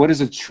 what is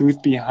the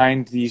truth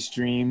behind these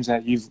dreams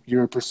that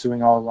you're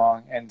pursuing all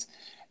along?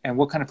 And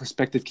what kind of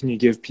perspective can you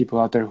give people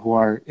out there who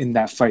are in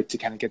that fight to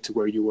kind of get to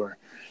where you were?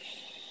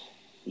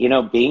 You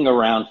know, being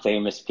around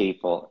famous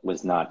people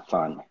was not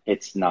fun.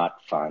 It's not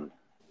fun.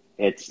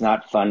 It's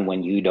not fun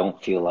when you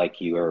don't feel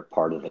like you are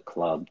part of the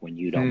club, when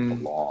you don't Mm,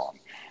 belong.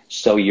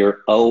 So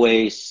you're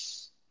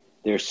always,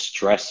 there's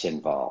stress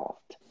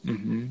involved.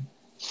 hmm.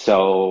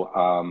 So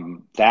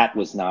that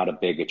was not a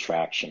big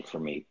attraction for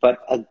me. But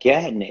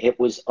again, it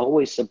was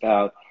always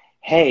about,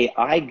 hey,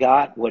 I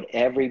got what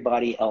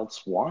everybody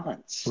else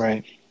wants,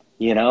 Right.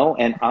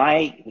 and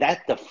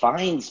that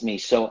defines me.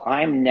 So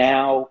I'm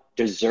now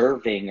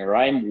deserving, or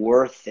I'm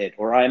worth it,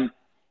 or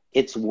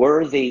it's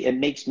worthy. It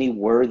makes me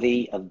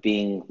worthy of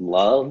being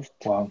loved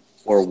Wow.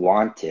 or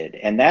wanted.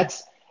 And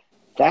that's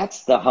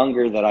the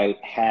hunger that I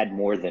had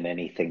more than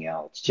anything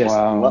else. Just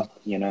Wow. love,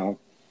 yeah.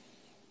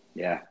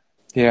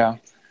 Yeah.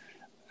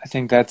 I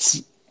think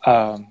that's,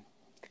 that's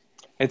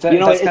kind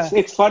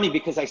It's funny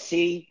because I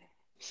see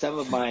some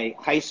of my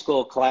high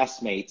school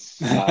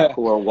classmates of,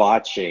 who are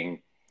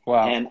watching,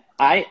 wow. and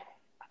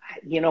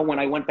when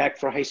I went back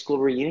for high school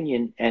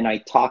reunion and I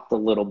talked a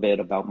little bit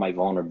about my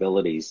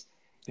vulnerabilities,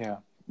 Yeah.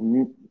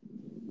 n-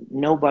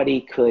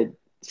 nobody could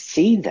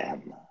see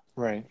them.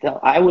 Right.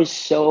 I was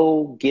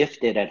so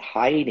gifted at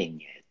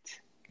hiding it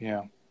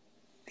Yeah.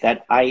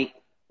 that I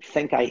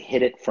think I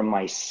hid it from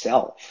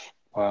myself.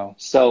 Wow.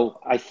 So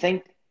I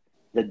think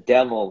the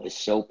devil is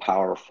so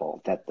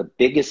powerful that the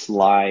biggest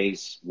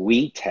lies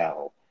we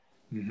tell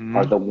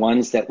are Hmm. the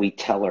ones that we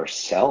tell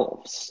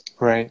ourselves.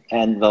 Right.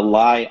 And the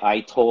lie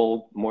I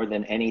told more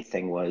than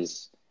anything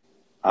was,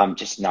 I'm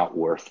just not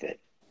worth it,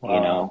 you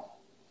Wow. know?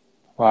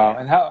 Wow. Yeah.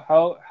 And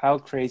how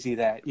crazy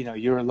that,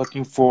 you were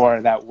looking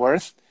for that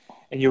worth,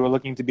 and you were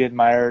looking to be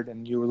admired,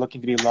 and you were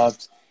looking to be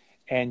loved,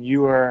 and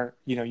you were,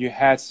 you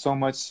had so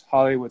much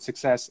Hollywood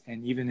success,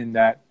 and even in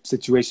that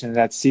situation, in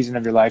that season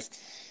of your life,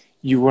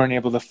 you weren't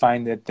able to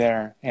find it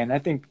there. And I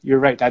think you're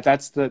right.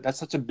 That's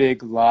such a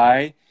big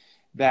lie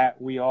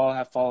that we all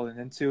have fallen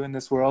into in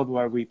this world,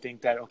 where we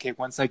think that, okay,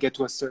 once I get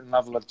to a certain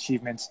level of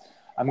achievements,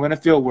 I'm going to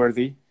feel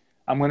worthy.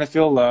 I'm going to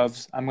feel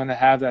loved. I'm going to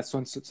have that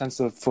sense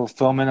of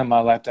fulfillment in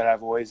my life that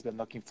I've always been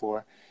looking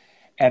for.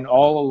 And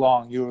all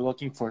along, you were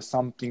looking for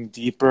something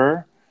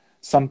deeper,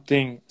 some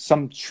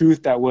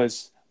truth that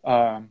was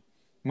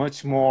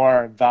much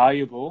more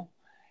valuable.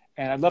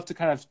 And I'd love to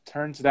kind of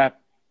turn to that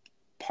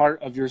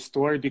part of your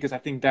story, because I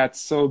think that's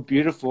so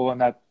beautiful,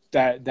 and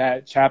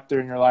that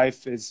chapter in your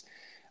life is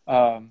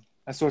a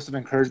source of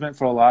encouragement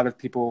for a lot of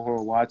people who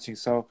are watching.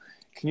 So,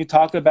 can you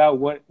talk about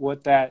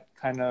what that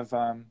kind of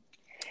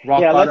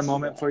rock Yeah, bottom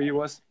moment for you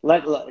was?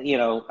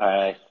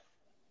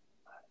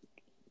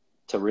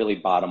 to really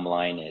bottom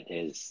line it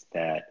is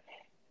that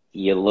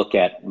you look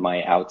at my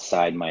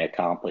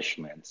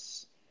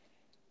accomplishments,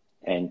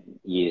 and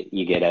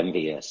you get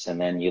envious.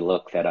 And then you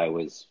look that I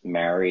was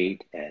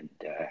married and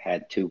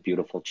had two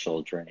beautiful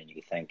children, and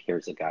you think,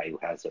 here's a guy who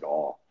has it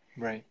all.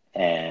 Right.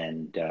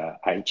 And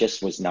I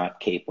just was not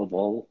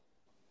capable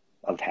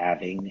of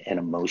having an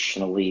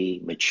emotionally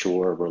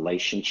mature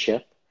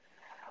relationship.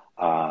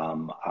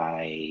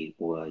 I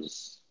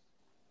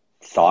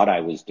thought I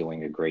was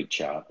doing a great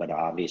job, but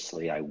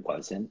obviously I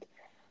wasn't.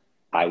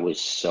 I was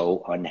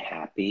so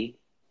unhappy.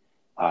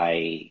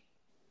 I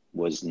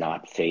was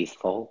not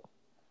faithful.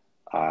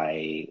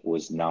 I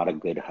was not a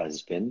good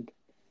husband.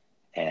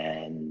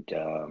 and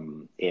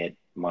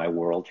my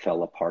world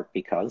fell apart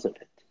because of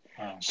it.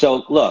 Wow.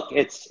 So look,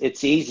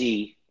 it's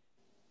easy.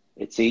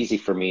 It's easy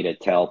for me to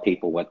tell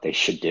people what they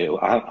should do.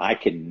 I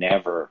could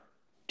never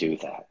do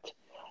that.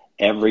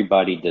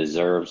 Everybody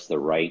deserves the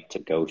right to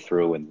go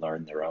through and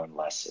learn their own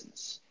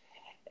lessons.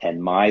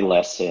 And my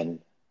lesson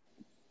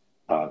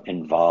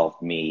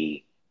involved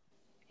me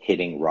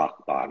hitting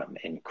rock bottom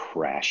and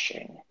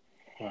crashing.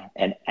 Wow.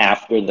 And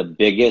after the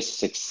biggest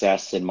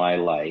success in my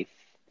life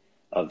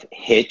of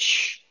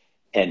Hitch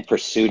and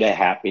Pursuit of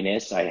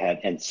Happiness, I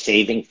had, and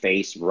Saving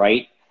Face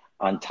right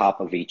on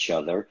top of each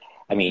other.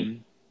 I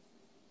mean,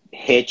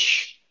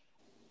 Hitch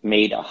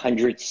made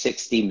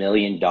 $160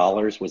 million,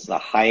 was the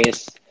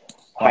highest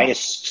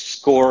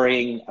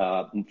scoring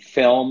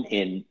film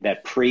in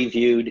that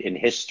previewed in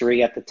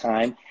history at the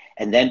time.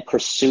 And then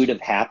Pursuit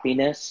of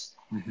Happiness.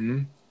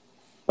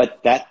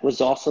 But that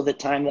was also the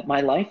time that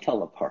my life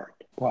fell apart.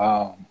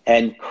 Wow.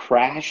 And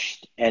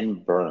crashed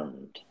and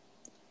burned.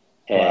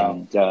 Wow.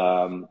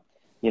 And,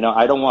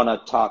 I don't want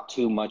to talk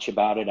too much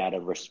about it out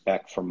of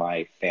respect for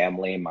my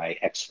family, my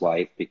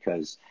ex-wife,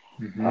 because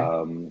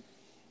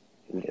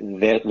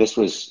this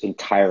was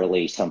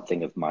entirely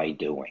something of my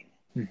doing.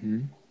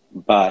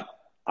 But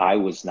I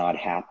was not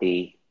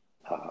happy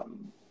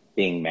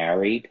being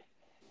married,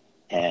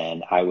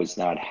 and I was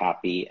not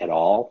happy at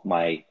all.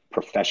 My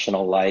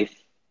professional life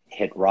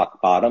hit rock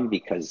bottom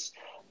because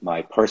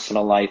my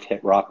personal life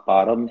hit rock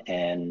bottom,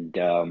 and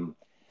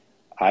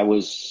I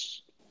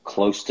was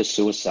close to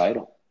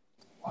suicidal.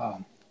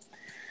 Wow.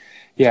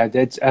 Yeah,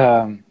 that's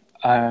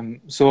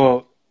I'm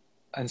so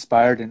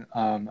inspired and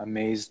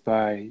amazed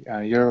by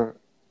your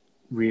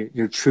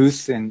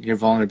truth and your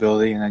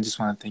vulnerability, and I just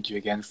want to thank you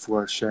again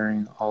for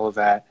sharing all of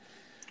that.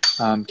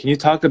 Can you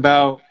talk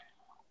about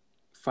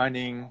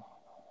finding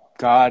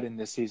God in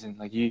this season?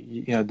 Like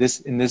you know, this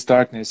in this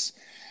darkness,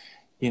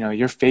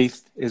 your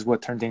faith is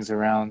what turned things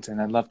around,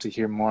 and I'd love to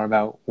hear more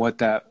about what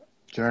that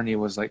journey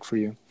was like for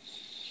you.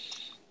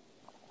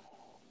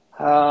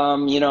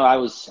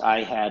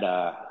 I had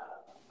a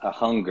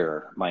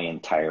hunger my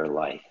entire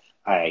life.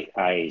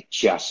 I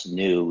just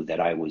knew that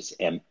I was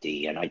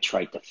empty, and I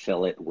tried to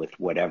fill it with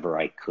whatever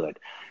I could,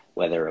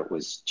 whether it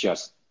was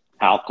just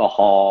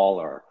alcohol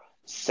or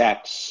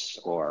sex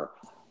or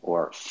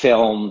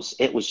films.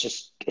 It was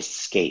just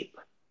escape.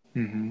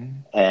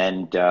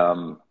 And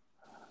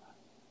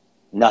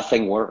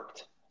nothing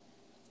worked.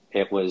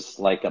 It was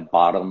like a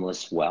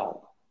bottomless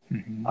well.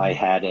 I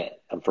had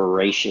a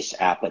voracious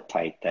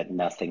appetite that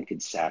nothing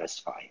could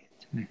satisfy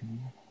it.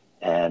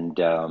 And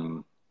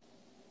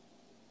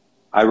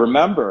I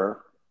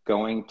remember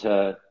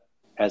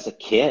as a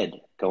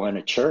kid, going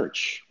to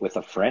church with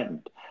a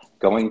friend,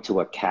 going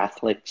to a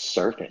Catholic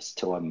service,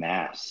 to a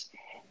mass,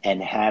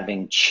 and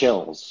having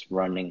chills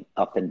running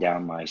up and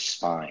down my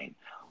spine,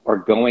 or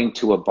going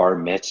to a bar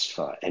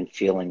mitzvah and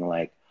feeling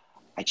like,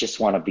 I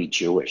just want to be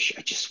Jewish.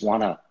 I just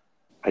want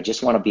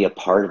to be a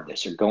part of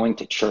this, or going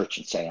to church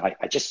and saying,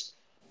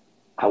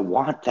 I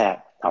want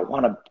that. I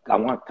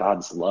want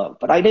God's love,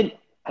 but I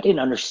didn't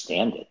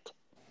understand it.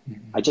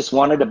 I just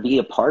wanted to be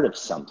a part of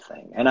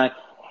something. And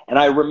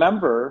I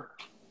remember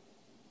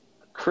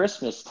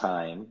Christmas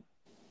time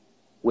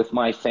with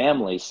my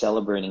family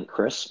celebrating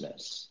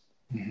Christmas.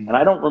 And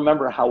I don't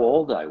remember how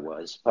old I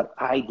was, but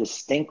I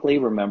distinctly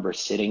remember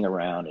sitting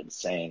around and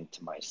saying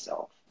to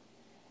myself,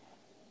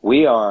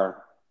 we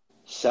are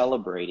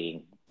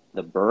celebrating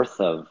the birth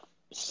of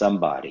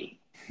somebody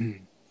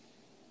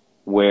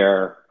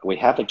where we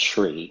have a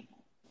tree,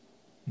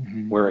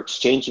 we're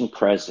exchanging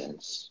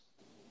presents,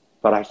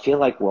 but I feel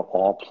like we're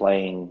all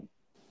playing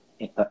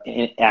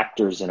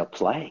actors in a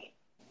play,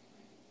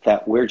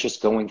 that we're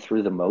just going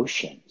through the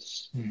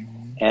motions.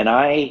 And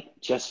I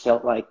just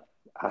felt like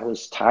I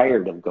was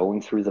tired of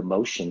going through the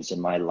motions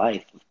in my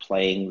life, of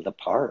playing the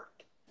part.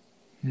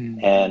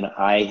 And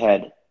I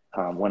had,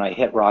 when I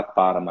hit rock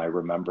bottom, I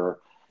remember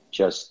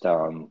just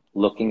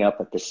looking up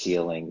at the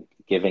ceiling,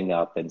 giving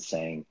up and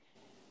saying,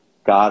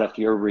 God, if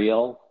you're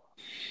real,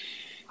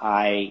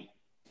 I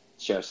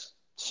just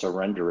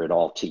surrender it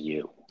all to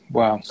you.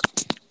 Wow.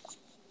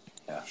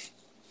 Yeah.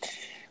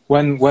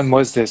 When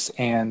was this,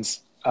 and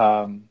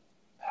how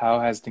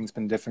has things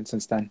been different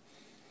since then?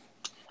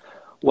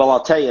 Well,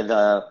 I'll tell you,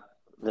 the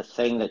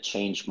thing that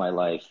changed my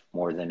life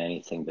more than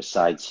anything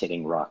besides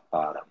hitting rock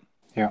bottom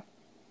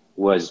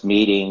was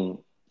meeting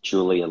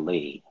Julia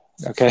Lee.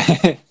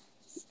 Okay.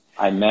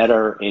 I met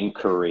her in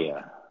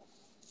Korea,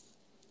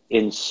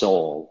 in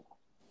Seoul,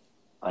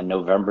 on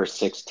November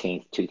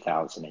 16th,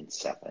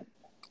 2007.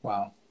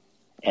 Wow.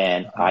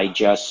 And I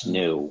just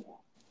knew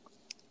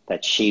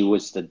that she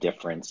was the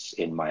difference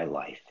in my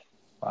life.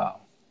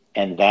 Wow.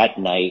 And that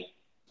night,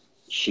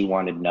 she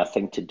wanted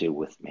nothing to do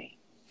with me.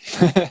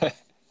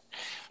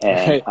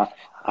 And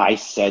I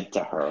said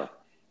to her,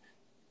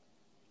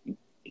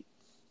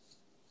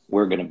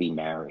 we're going to be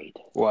married.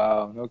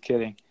 Wow, no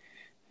kidding.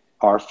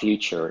 Our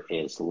future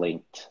is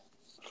linked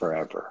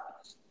forever.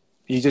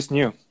 You just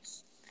knew.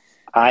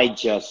 I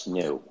just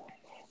knew.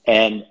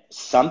 And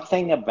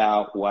something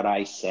about what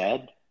I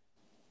said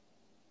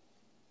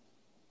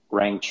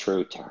rang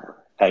true to her.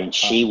 And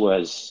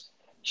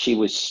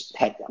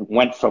had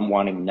went from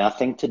wanting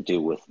nothing to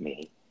do with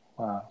me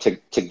Wow.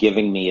 to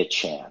giving me a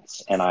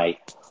chance. And I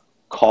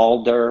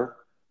called her.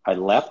 I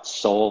left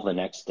Seoul the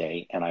next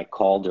day, and I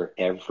called her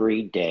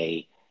every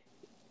day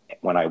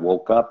when I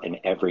woke up and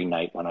every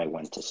night when I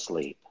went to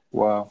sleep.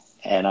 Wow.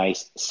 And I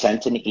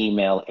sent an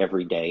email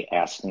every day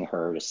asking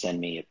her to send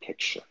me a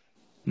picture.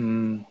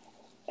 Mm.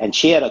 And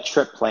she had a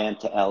trip planned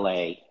to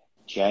LA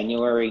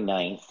January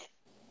 9th,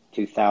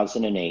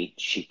 2008.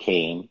 She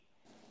came.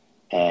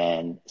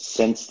 And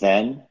since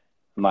then,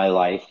 my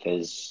life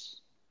has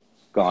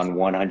gone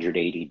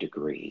 180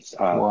 degrees.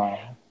 Wow.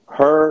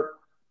 Her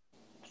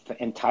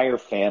entire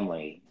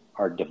family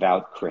are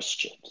devout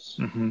Christians.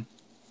 Mm-hmm.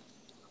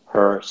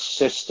 Her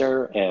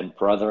sister and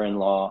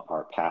brother-in-law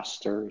are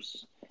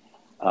pastors.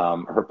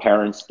 Her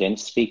parents didn't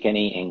speak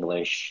any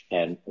English,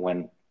 and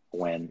when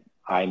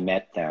I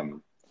met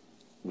them,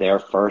 their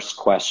first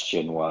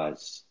question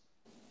was,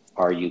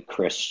 "Are you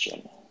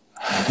Christian?"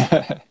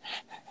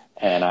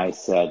 And I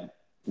said,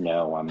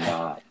 "No, I'm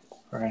not."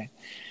 Right.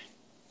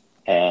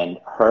 And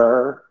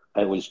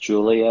it was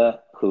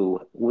Julia,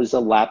 who was a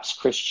lapsed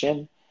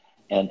Christian,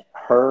 and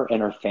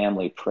her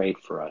family prayed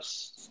for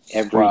us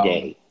every Wow.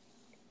 day.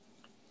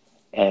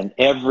 And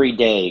every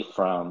day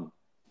from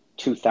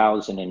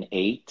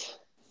 2008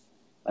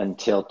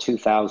 until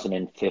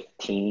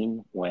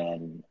 2015,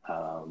 when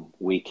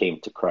we came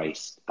to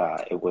Christ.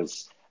 It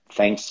was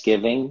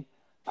Thanksgiving,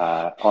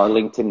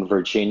 Arlington,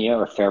 Virginia,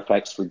 or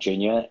Fairfax,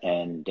 Virginia,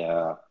 and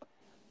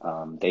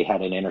they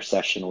had an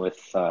intercession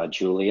with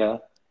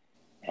Julia,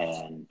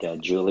 and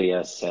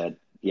Julia said,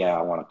 "Yeah,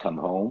 I want to come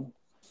home."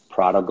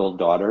 Prodigal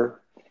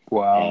daughter.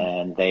 Wow.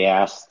 And they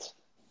asked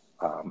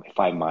if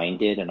I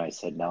minded, and I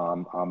said,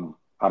 "No,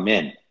 I'm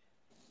in."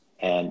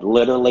 And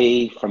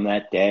literally from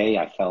that day,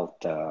 I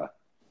felt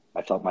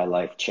my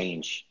life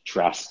change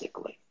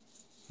drastically.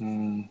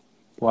 Mm.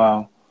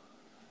 Wow.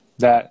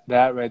 That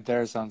right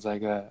there sounds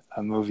like a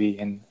movie,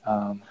 and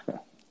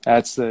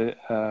that's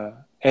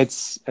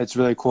it's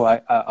really cool.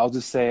 I'll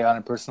just say on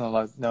a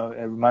personal note,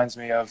 it reminds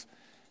me of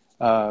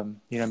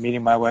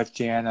meeting my wife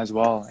Jan as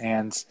well,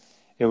 and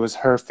it was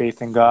her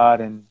faith in God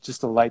and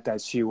just the light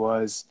that she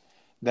was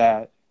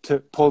that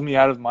pulled me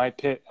out of my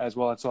pit as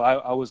well. And so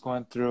I was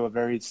going through a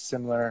very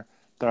similar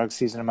dark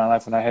season in my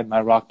life when I hit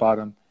my rock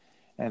bottom,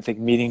 and I think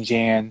meeting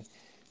Jan,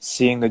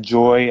 seeing the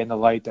joy and the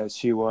light that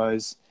she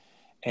was,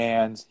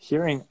 and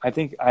hearing, I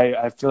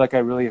feel like I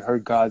really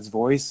heard God's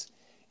voice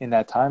in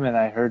that time, and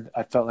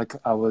I felt like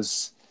I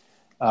was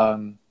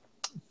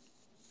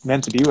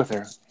meant to be with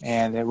her,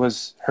 and it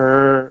was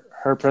her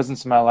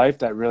presence in my life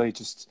that really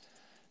just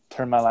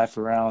turned my life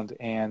around.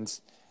 And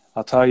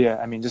I'll tell you,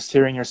 I mean, just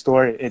hearing your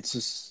story,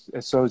 it's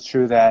so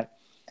true that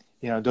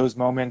those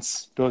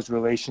moments, those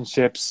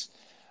relationships,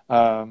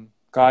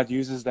 God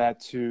uses that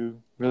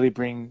to really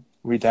bring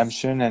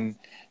redemption and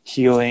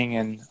healing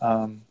and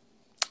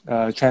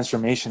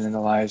transformation in the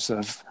lives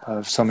of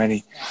so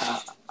many.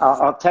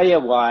 I'll tell you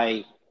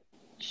why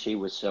she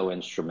was so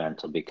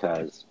instrumental,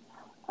 because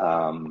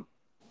I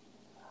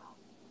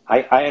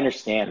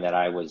understand that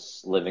I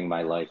was living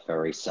my life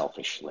very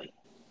selfishly,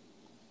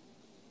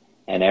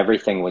 and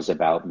everything was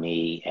about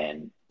me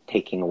and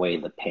taking away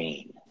the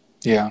pain.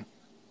 Yeah.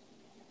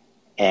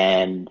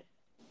 And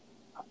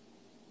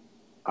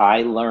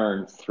I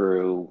learned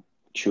through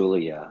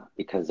Julia,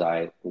 because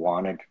I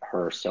wanted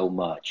her so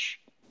much,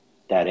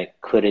 that it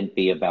couldn't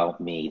be about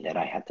me, that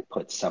I had to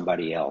put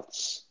somebody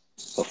else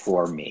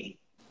before me.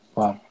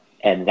 Wow.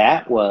 And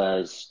that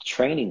was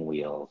training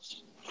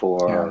wheels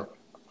for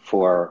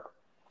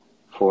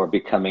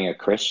becoming a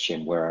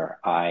Christian, where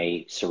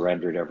I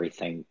surrendered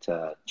everything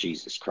to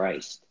Jesus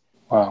Christ.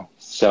 Wow.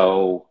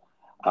 So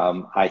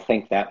I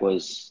think that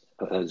was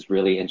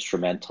really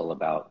instrumental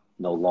about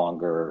no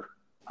longer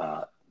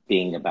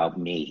being about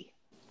me.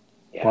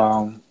 Yeah.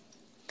 Wow.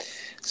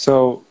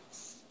 So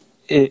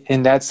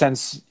in that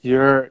sense,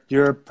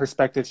 your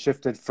perspective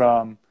shifted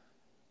from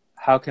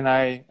how can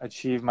I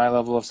achieve my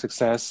level of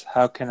success?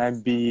 How can I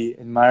be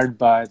admired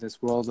by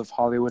this world of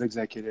Hollywood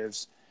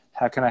executives?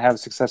 How can I have a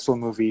successful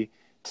movie?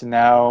 To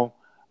now,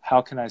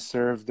 how can I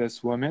serve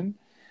this woman?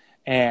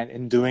 And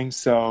in doing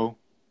so,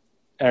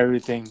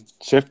 everything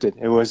shifted.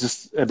 It was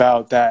just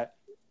about that.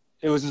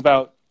 It was just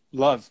about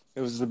love.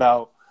 It was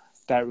about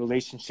that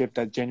relationship,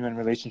 that genuine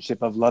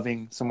relationship of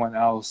loving someone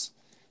else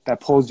that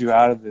pulls you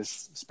out of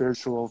this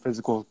spiritual,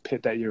 physical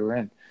pit that you were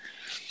in.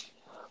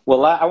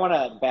 Well, I want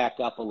to back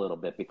up a little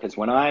bit, because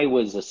when I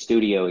was a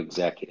studio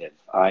executive,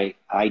 I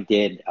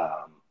did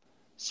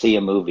see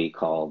a movie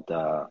called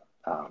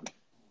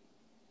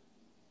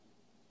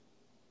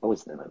what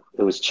was the movie?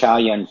 It was Chow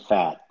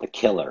Yun-fat, The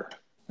Killer.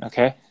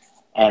 Okay.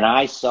 And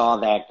I saw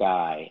that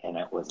guy, and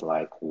it was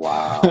like,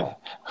 wow,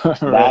 Right.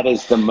 that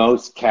is the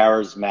most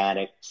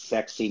charismatic,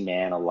 sexy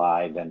man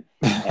alive. And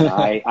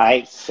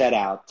I set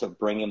out to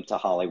bring him to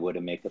Hollywood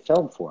and make a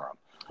film for him.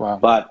 Wow.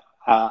 But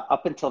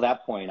up until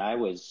that point, I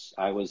was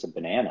a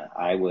banana.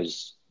 I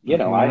was,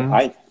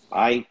 Mm-hmm.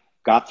 I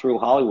got through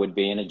Hollywood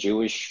being a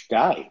Jewish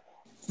guy,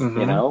 Mm-hmm.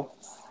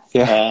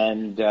 Yeah.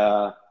 And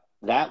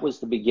that was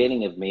the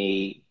beginning of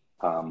me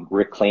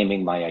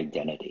reclaiming my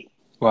identity.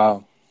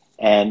 Wow.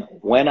 And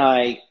when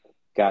I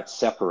got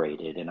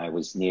separated and I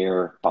was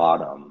near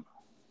bottom,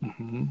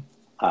 Hmm.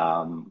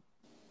 um,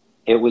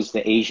 it was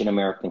the Asian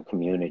American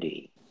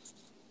community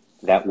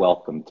that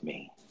welcomed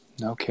me.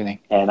 No kidding.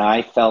 And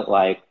I felt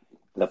like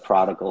the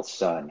prodigal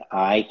son.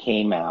 I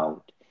came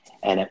out,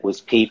 and it was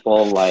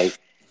people like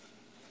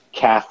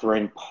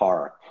Catherine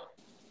Park,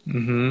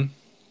 Hmm.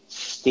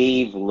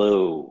 Steve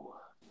Liu,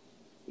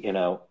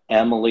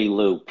 Emily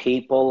Liu,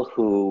 people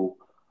who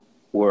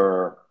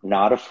were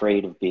not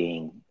afraid of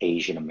being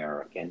Asian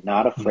American,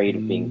 not afraid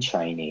of being Hmm.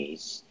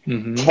 Chinese.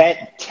 Hmm.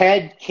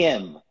 Ted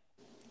Kim,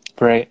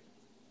 Right.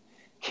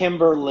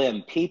 Kimber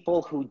Lim,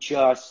 people who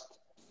just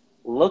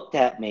looked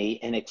at me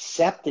and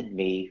accepted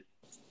me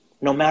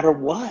no matter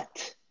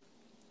what.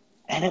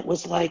 And it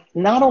was like,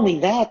 not only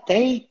that,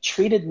 they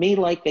treated me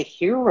like a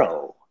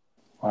hero.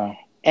 Wow.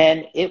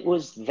 And it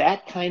was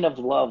that kind of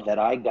love that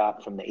I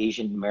got from the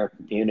Asian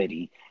American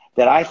community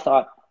that I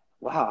thought,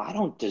 wow, I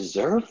don't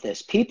deserve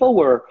this. People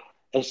were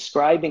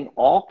ascribing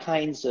all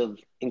kinds of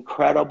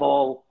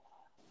incredible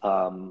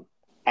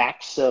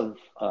acts of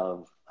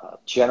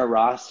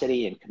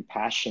generosity and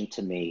compassion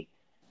to me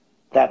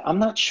that I'm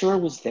not sure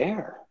was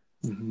there.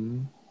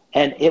 Hmm.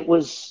 And it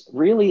was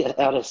really out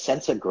of a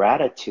sense of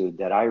gratitude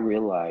that I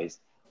realized,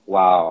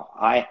 wow,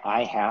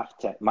 I have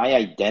to, my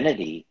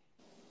identity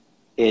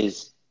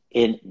is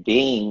in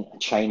being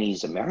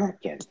Chinese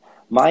American.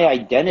 My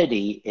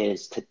identity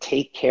is to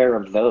take care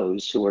of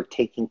those who are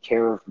taking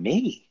care of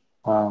me.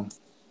 Wow.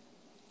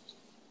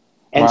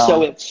 And so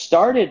Wow. it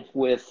started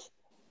with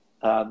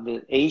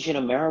the Asian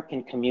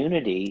American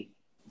community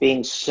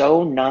being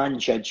so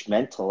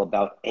non-judgmental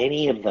about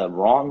any of the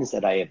wrongs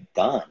that I have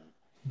done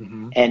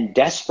Hmm. and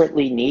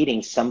desperately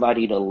needing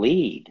somebody to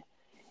lead.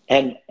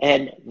 And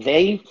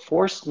they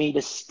forced me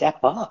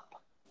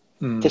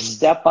Mm. to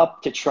step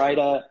up to try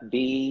to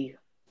be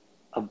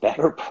a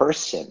better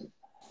person.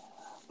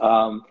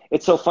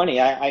 It's so funny.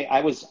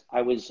 I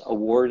was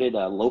awarded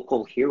a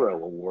local hero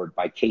award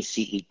by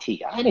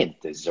KCET. I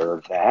didn't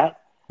deserve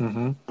that,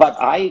 Hmm. but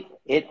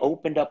it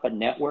opened up a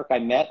network. I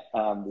met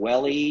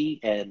Welly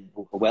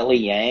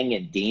Yang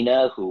and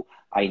Dina, who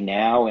I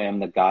now am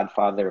the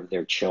godfather of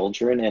their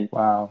children, and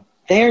Wow.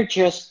 they're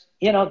just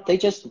they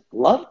just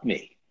loved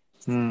me.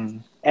 Mm.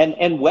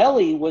 And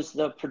Welly was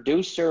the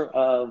producer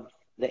of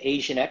the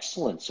Asian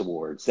Excellence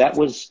Awards. That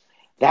was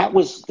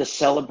the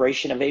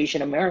celebration of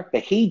Asian America.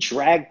 He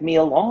dragged me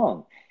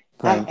along.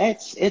 Right.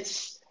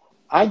 It's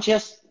I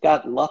just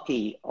got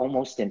lucky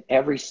almost in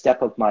every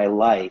step of my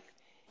life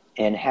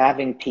in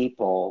having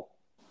people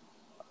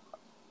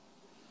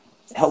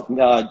help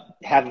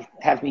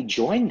have me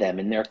join them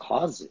in their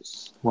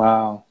causes.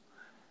 Wow.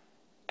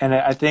 And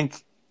I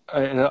think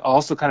it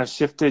also kind of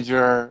shifted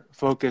your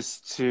focus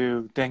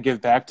to then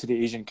give back to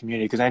the Asian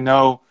community. Because I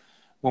know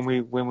when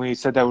we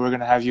said that we were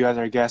going to have you as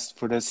our guest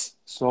for this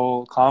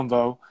Soul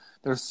Convo,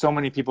 there's so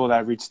many people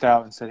that reached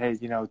out and said, "Hey,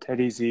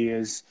 Teddy Z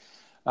is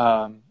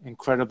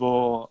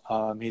incredible.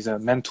 He's a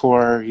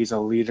mentor. He's a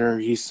leader.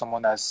 He's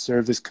someone that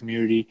served this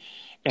community."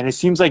 And it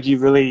seems like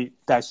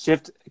that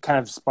shift kind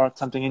of sparked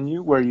something in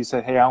you where you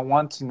said, "Hey, I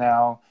want to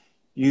now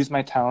use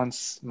my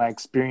talents, my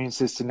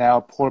experiences to now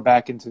pour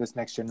back into this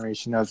next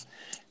generation of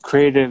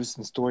creatives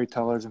and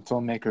storytellers and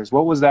filmmakers."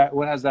 What was that?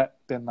 What has that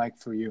been like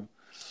for you?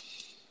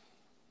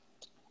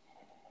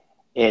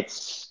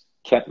 It's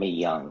kept me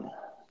young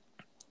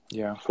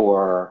Yeah.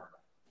 for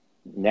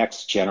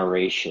next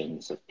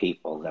generations of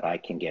people that I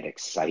can get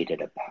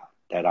excited about,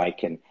 that I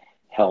can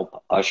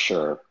help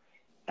usher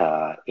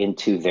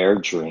into their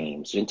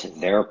dreams, into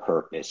their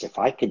purpose. If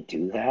I could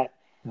do that,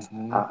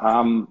 Hmm.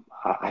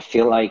 I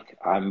feel like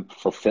I'm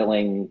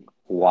fulfilling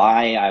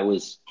why I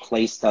was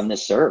placed on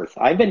this earth.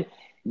 I've been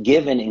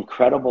given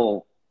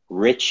incredible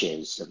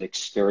riches of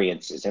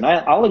experiences, and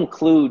I'll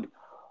include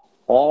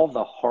all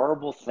the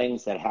horrible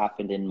things that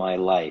happened in my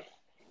life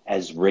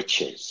as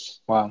riches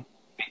Wow.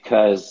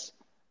 because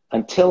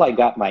until I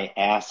got my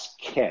ass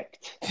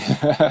kicked,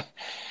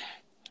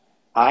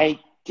 I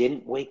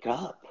didn't wake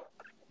up.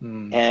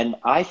 Mm. And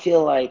I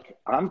feel like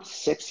I'm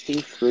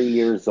 63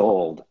 years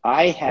old.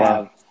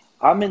 Wow.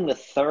 I'm in the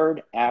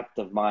third act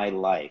of my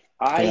life.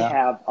 I Yeah.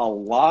 have a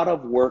lot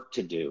of work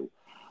to do.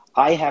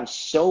 I have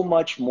so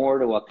much more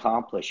to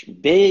accomplish.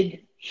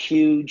 Big,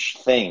 huge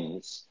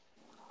things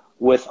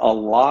with a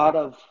lot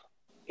of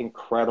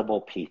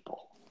incredible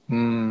people.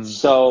 Mm.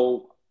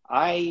 So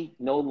I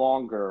no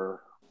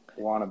longer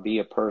want to be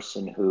a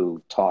person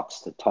who talks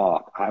the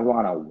talk. I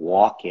want to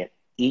walk it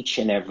each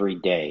and every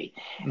day.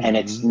 And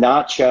it's Hmm.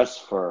 not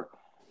just for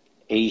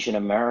Asian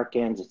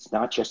Americans, it's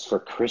not just for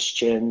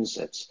Christians.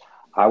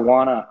 I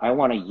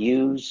want to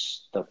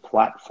use the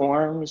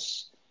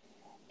platforms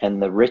and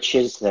the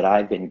riches that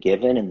I've been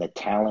given and the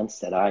talents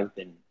that I've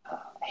been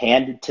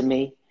handed to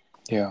me,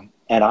 Yeah.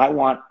 and I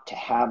want to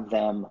have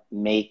them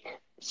make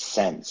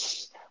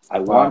sense. I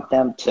Wow. want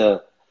them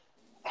to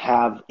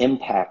have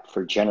impact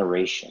for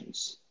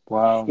generations.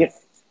 Wow. You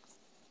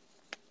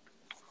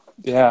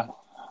Yeah.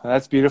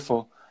 That's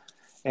beautiful.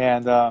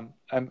 And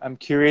I'm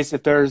curious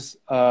if there's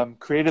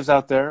creatives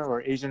out there,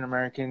 or Asian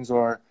Americans,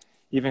 or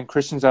even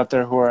Christians out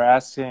there who are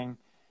asking,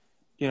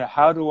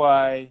 how do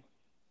I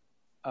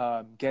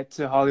get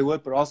to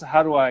Hollywood, but also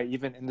how do I,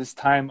 even in this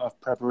time of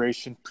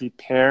preparation,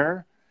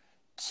 prepare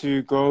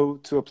to go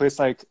to a place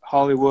like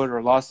Hollywood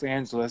or Los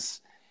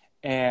Angeles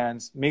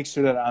and make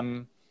sure that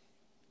I'm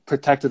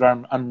protected,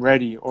 or I'm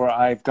ready, or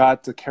I've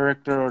got the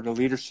character or the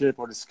leadership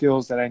or the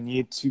skills that I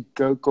need to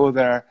go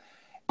there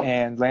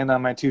and land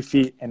on my 2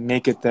 feet and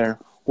make it there.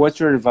 What's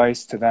your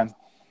advice to them?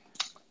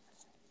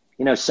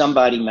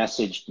 Somebody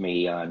messaged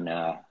me on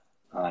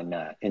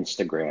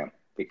Instagram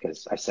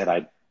because I said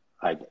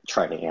I'd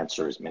try to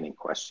answer as many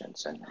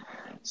questions, and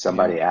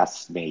somebody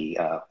asked me,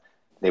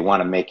 they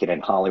want to make it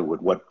in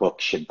Hollywood, what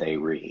book should they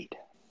read?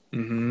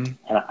 Mm-hmm.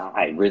 And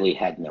I really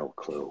had no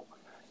clue.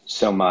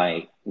 So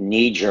my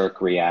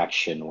knee-jerk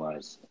reaction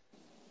was,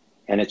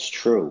 and it's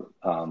true,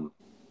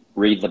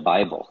 read the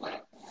Bible,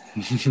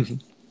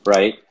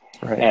 right?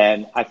 Right.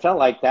 And I felt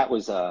like that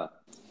was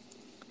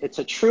it's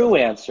a true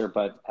answer,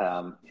 but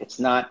it's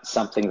not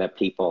something that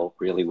people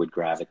really would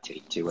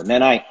gravitate to. And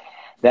then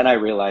I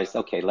realized,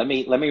 okay, let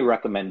me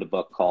recommend a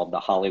book called The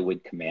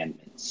Hollywood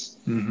Commandments.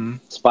 Mm-hmm.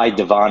 It's by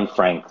Devon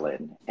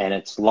Franklin, and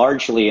it's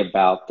largely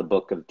about the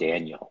book of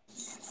Daniel.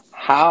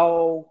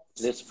 How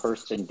this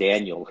person,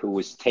 Daniel, who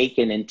was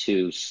taken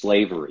into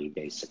slavery,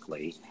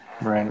 basically,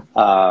 Right.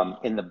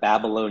 in the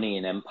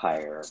Babylonian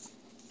Empire,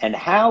 and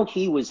how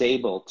he was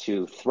able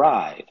to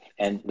thrive.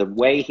 And the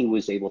way he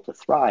was able to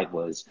thrive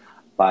was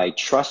by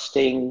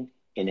trusting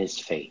in his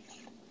faith,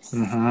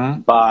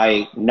 Mm-hmm.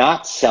 by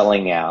not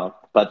selling out,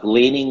 but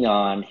leaning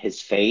on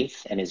his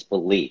faith and his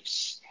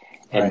beliefs.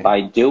 And Right.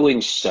 by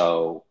doing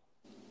so,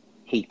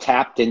 he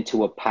tapped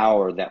into a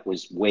power that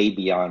was way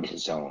beyond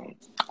his own.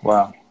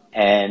 Wow.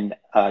 And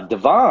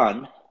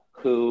Devon,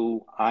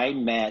 who I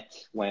met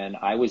when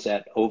I was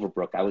at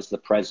Overbrook, I was the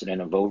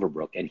president of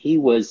Overbrook, and he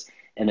was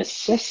an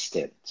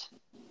assistant.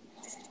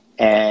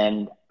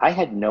 And I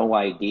had no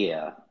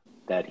idea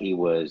that he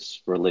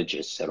was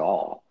religious at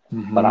all.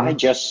 Mm-hmm. But I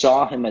just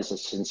saw him as a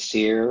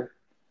sincere,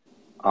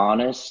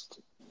 honest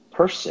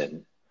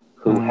person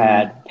who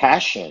had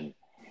passion.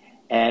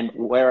 And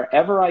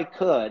wherever I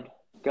could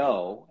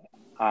go,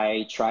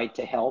 I tried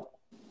to help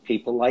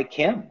people like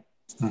him.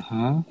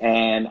 Mm-hmm.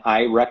 And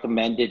I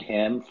recommended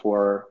him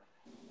for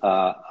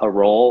a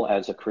role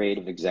as a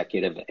creative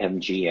executive at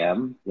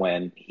MGM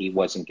when he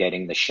wasn't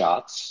getting the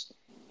shots,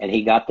 and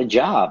he got the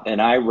job.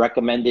 And I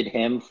recommended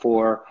him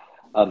for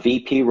a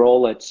VP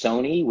role at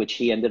Sony, which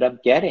he ended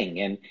up getting.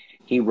 And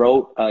he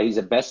wrote, he's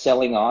a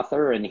best-selling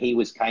author, and he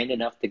was kind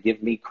enough to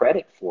give me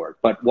credit for it.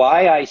 But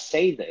why I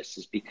say this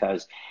is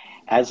because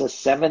as a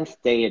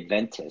Seventh-day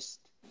Adventist,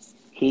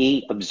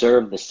 he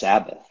observed the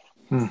Sabbath.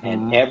 Mm-hmm.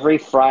 And every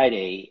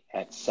Friday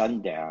at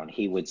sundown,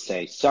 he would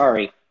say,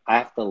 sorry, I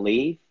have to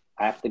leave.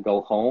 I have to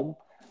go home.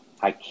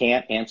 I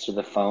can't answer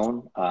the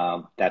phone.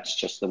 That's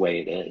just the way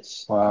it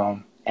is.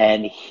 Wow.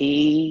 And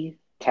he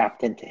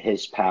tapped into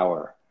his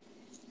power.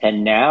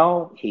 And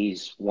now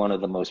he's one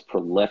of the most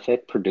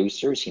prolific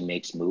producers. He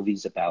makes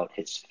movies about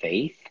his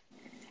faith.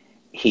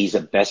 He's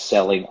a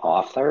best-selling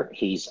author.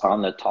 He's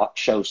on the talk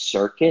show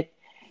circuit.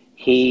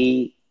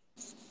 He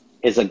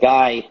is a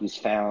guy who's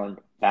found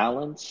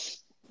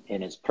balance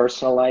in his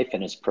personal life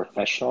and his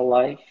professional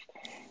life.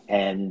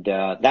 And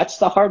that's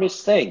the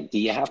hardest thing. Do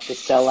you have to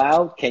sell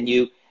out? Can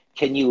you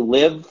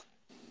live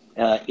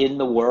in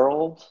the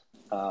world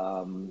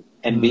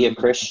and be a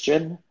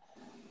Christian?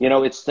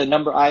 It's the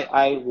number.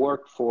 I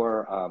work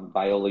for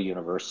Biola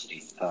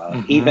University,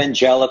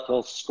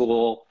 evangelical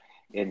school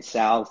in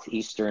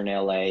southeastern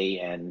LA,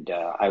 and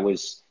I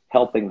was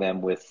helping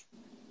them with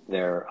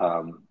their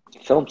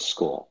film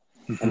school.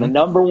 Mm-hmm. And the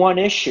number one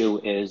issue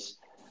is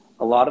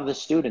a lot of the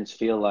students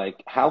feel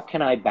like, how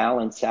can I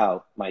balance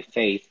out my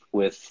faith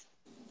with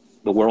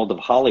the world of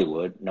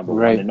Hollywood, number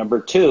one, and number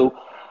two,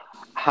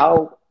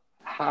 how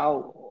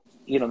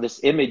this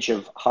image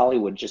of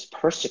Hollywood just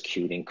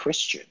persecuting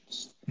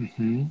Christians.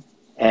 Mm-hmm.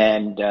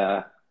 And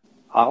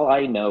all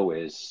I know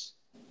is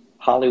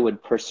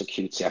Hollywood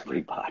persecutes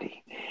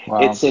everybody. Wow.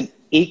 It's an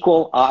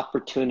equal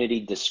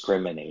opportunity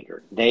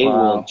discriminator. They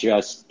will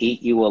just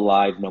eat you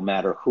alive no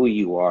matter who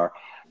you are.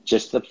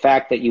 Just the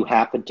fact that you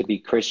happen to be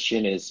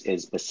Christian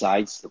is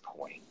besides the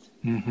point.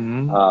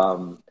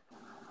 Mm-hmm.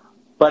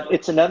 But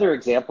it's another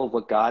example of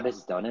what God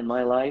has done in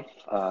my life.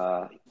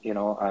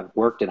 I've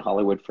worked in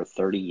Hollywood for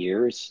 30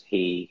 years.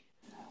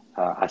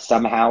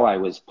 Somehow I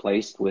was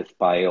placed with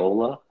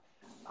Biola.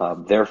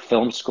 Their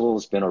film school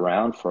has been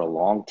around for a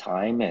long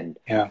time, and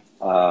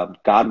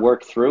God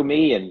worked through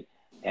me,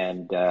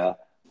 and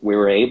we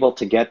were able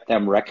to get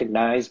them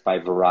recognized by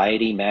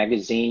Variety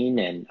magazine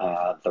and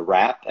The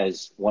Wrap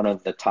as one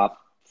of the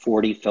top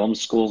 40 film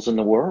schools in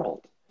the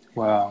world.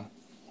 Wow.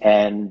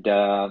 And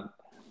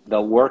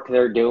the work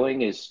they're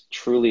doing is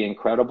truly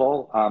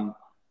incredible.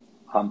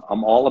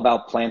 I'm all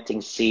about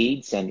planting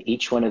seeds, and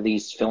each one of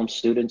these film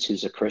students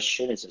who's a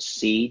Christian is a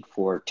seed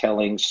for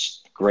telling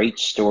great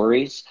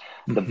stories.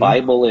 Mm-hmm. The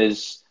Bible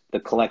is the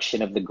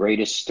collection of the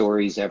greatest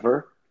stories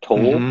ever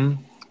told.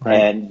 Mm-hmm. Right.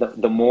 And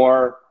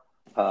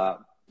uh,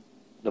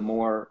 the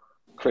more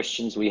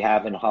Christians we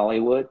have in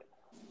Hollywood,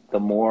 the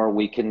more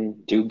we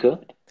can do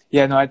good.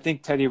 Yeah, no, I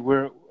think Teddy,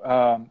 we're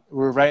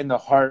right in the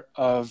heart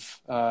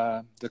of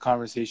the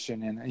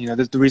conversation, and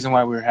the reason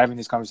why we're having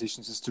these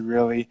conversations is to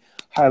really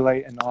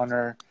highlight and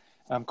honor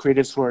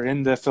creatives who are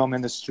in the film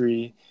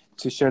industry,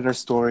 to share their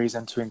stories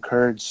and to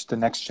encourage the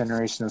next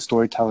generation of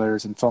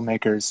storytellers and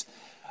filmmakers.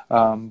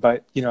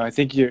 But I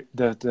think you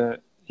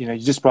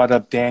just brought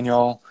up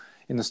Daniel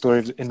in the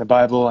story in the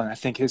Bible, and I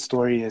think his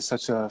story is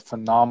such a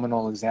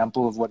phenomenal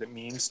example of what it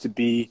means to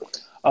be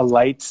a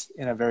light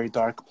in a very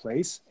dark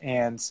place.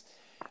 And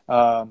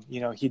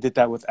he did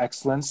that with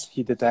excellence.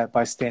 He did that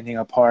by standing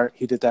apart.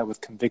 He did that with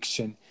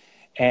conviction.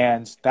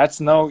 And that's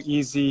no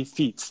easy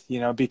feat,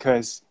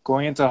 because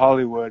going into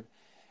Hollywood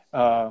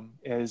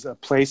is a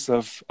place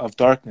of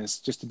darkness,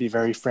 just to be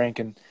very frank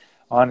and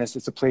honest.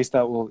 It's a place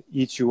that will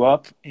eat you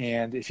up.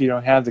 And if you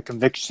don't have the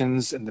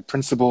convictions and the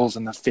principles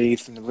and the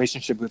faith and the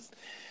relationship with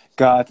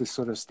God to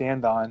sort of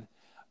stand on,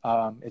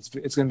 it's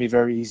going to be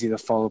very easy to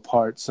fall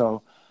apart.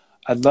 So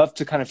I'd love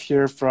to kind of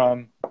hear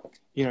from,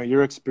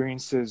 your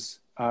experiences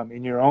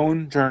in your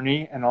own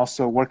journey and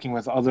also working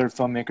with other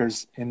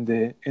filmmakers in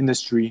the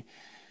industry.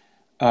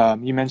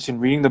 You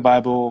mentioned reading the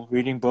Bible,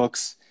 reading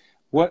books.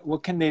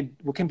 What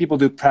can people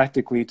do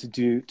practically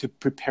to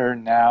prepare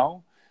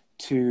now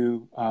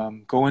to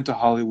go into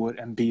Hollywood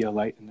and be a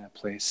light in that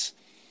place?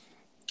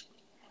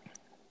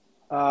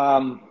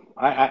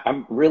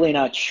 I'm really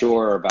not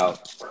sure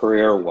about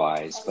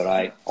career-wise,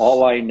 but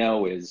all I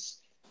know is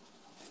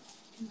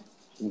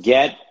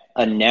get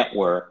a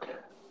network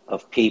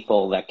of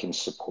people that can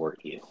support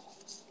you.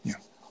 Yeah.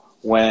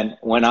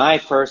 When I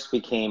first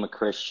became a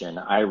Christian,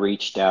 I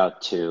reached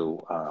out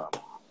to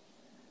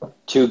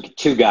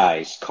two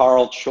guys,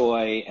 Carl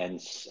Choi and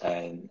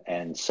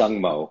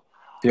Sungmo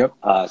Yep.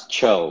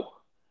 Cho,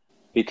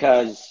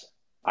 because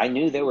I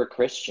knew they were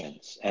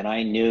Christians and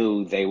I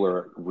knew they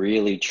were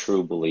really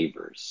true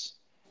believers.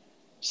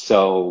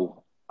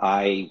 So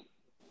I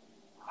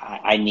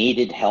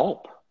needed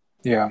help.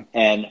 Yeah.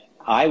 And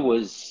I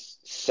was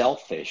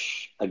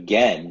selfish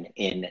again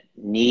in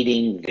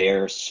needing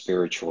their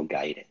spiritual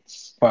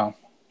guidance. Wow.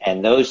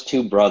 And those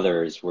two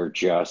brothers were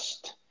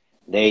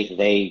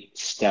they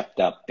stepped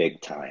up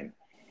big time,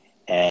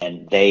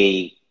 and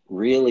they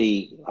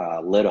really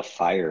lit a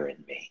fire in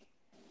me.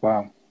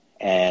 Wow.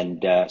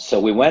 And so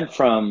we went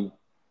from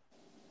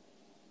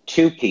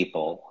 2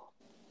 people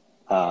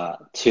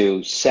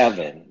to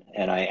 7,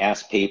 and I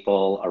asked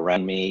people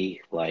around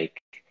me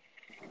like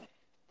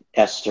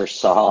Esther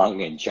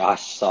Song and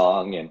Josh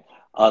Song and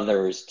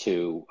others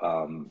to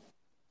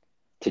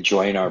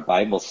join our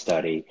Bible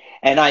study.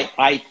 And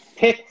I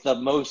picked the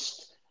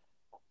most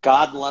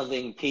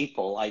God-loving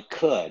people I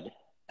could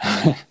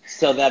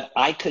so that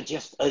I could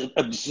just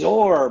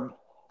absorb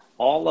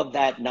all of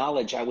that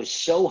knowledge. I was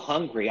so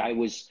hungry.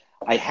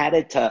 I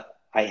had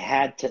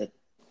to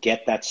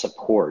get that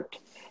support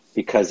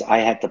because I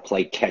had to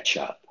play catch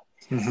up.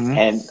 Mm-hmm.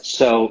 And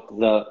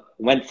so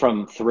went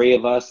from 3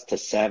 of us to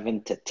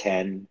 7 to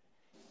 10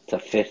 to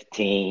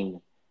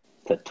 15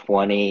 to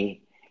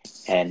 20.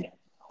 And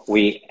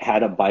we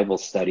had a Bible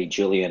study,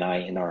 Julie and I,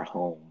 in our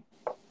home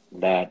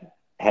that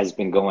has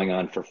been going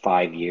on for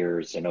 5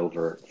 years, and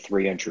over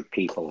 300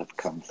 people have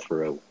come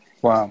through.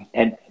 Wow.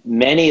 And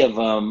many of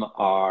them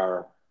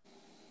are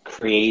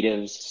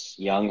creatives,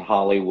 young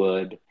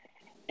Hollywood,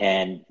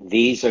 and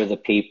these are the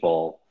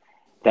people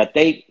that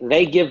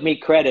they give me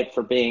credit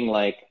for being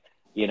like,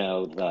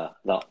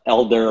 the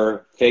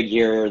elder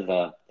figure,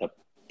 the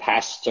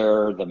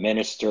pastor, the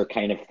minister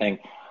kind of thing.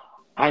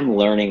 I'm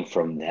learning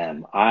from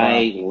them.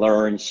 I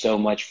learn so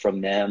much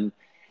from them.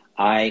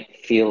 I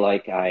feel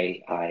like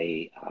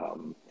I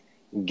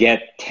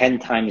get 10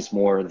 times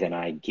more than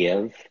I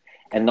give.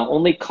 And the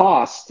only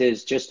cost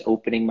is just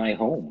opening my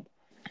home.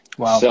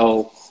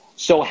 Wow.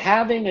 So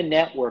having a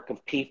network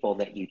of people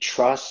that you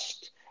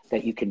trust,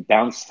 that you can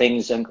bounce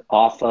things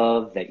off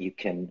of, that you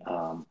can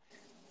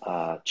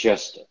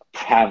just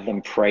have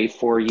them pray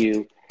for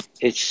you,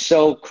 it's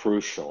so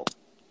crucial.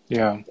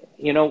 Yeah.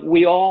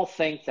 We all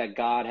think that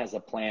God has a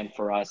plan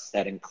for us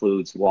that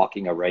includes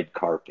walking a red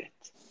carpet.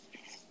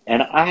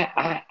 And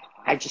I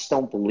just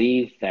don't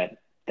believe that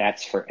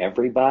that's for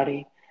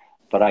everybody.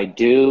 But I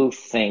do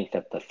think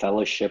that the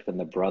fellowship and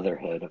the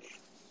brotherhood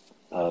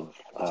of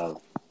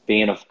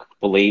being a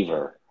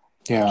believer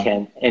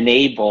can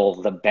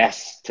enable the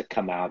best to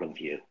come out of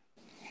you.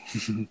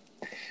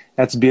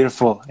 That's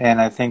beautiful. And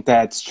I think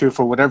that's true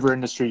for whatever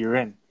industry you're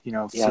in,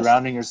 Yes.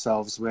 surrounding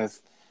yourselves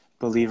with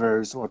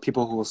believers or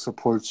people who will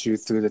support you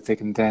through the thick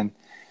and thin.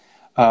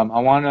 I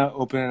want to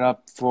open it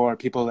up for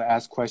people to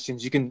ask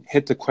questions. You can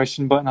hit the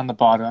question button on the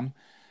bottom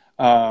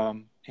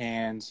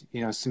and,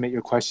 submit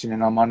your question,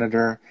 and I'll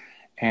monitor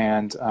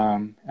and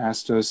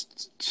ask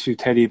those to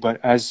Teddy.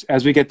 But as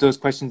we get those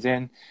questions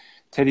in,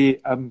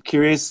 Teddy, I'm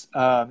curious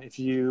if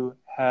you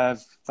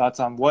have thoughts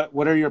on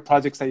what are your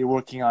projects that you're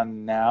working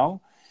on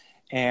now,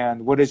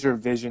 and what is your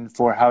vision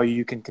for how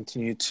you can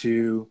continue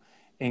to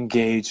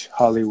engage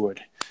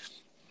Hollywood?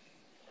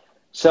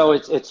 So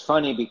it's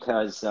funny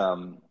because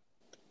a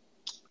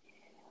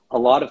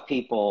lot of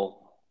people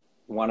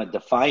want to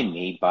define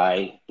me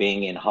by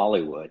being in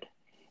Hollywood.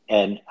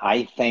 And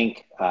I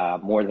think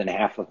more than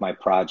half of my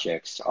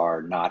projects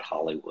are not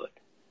Hollywood.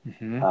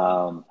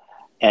 Mm-hmm.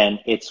 And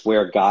it's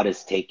where God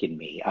has taken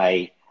me.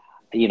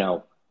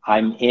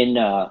 I'm in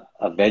a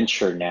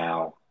venture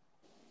now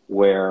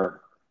where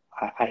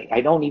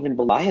I don't even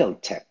believe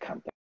biotech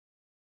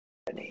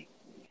company.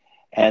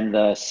 And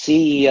the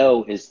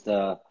CEO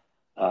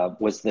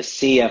was the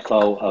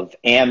CFO of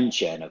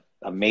Amgen,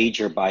 a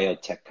major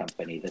biotech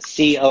company. The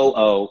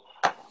COO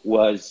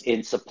was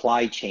in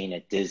supply chain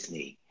at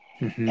Disney.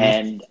 Mm-hmm.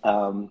 And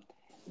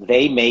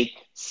they make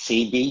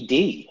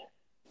CBD.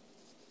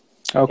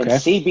 And Okay.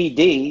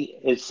 CBD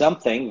is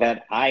something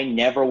that I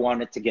never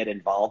wanted to get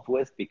involved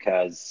with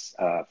because,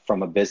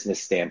 from a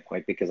business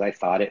standpoint, because I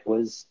thought it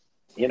was,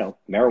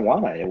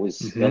 marijuana. It was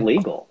Mm-hmm.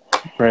 illegal.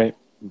 Right.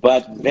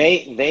 But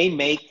they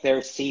make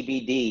their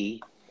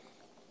CBD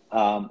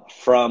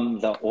from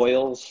the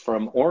oils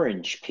from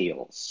orange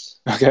peels.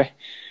 Okay.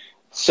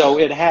 So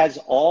it has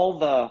all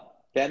the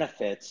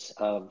benefits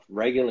of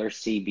regular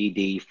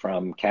CBD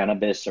from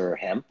cannabis or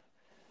hemp,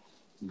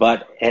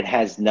 but it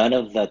has none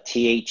of the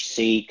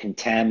THC,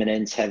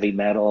 contaminants, heavy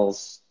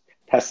metals,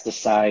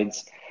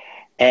 pesticides.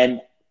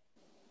 And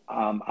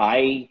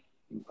I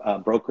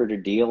brokered a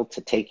deal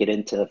to take it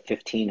into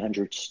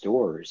 1,500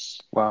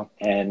 stores. Wow.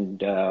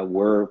 And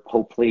we're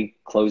hopefully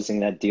closing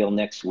that deal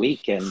next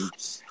week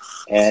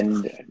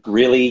and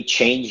really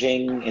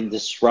changing and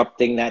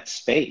disrupting that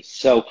space.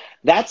 So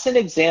that's an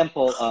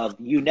example of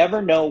you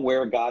never know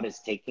where God is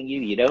taking you.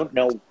 You don't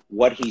know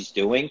what he's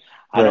doing.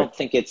 I Right. don't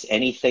think it's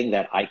anything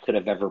that I could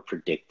have ever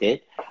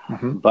predicted,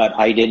 Mm-hmm. but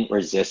I didn't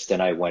resist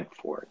and I went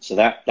for it. So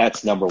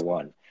that's number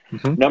one.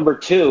 Mm-hmm. Number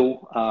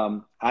two,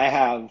 I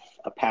have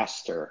a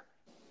pastor.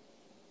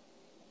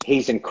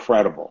 He's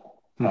incredible.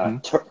 Mm-hmm.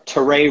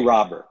 Teray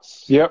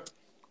Roberts. Yep.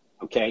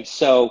 Okay,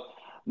 so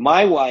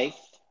my wife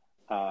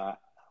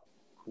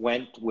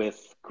went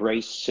with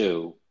Grace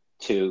Sue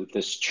to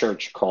this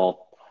church called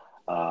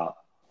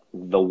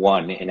The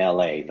One in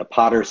LA, the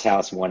Potter's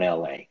House One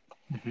LA.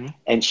 Mm-hmm.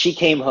 And she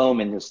came home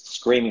and was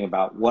screaming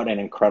about what an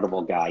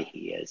incredible guy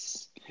he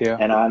is. Yeah.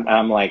 And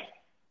I'm like,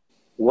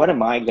 what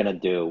am I going to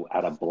do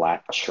at a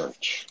black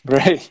church?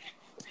 Right.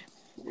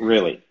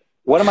 Really?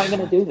 What am I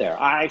going to do there?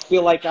 I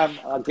feel like I'm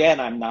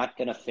not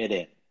going to fit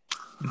in.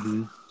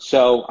 Mm-hmm.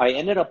 So I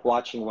ended up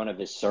watching one of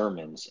his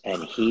sermons,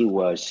 and he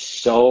was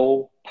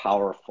so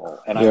powerful,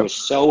 and I Yep. was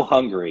so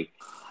hungry.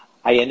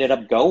 I ended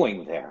up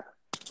going there.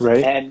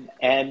 Right.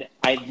 And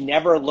I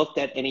never looked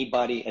at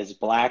anybody as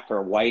black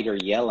or white or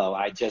yellow.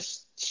 I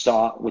just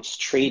was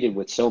treated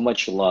with so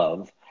much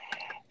love.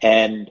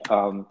 And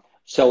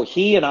so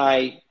he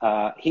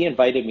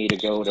invited me to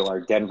go to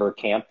our Denver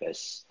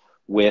campus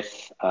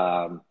with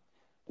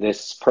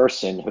this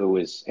person who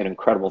is an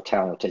incredible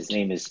talent. His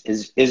name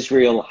is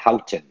Israel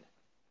Houghton.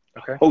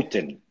 Okay.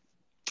 Houghton.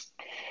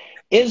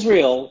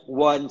 Israel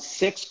won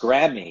 6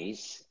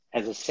 Grammys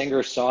as a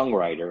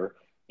singer-songwriter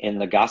in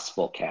the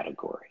gospel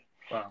category.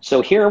 Wow.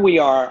 So here we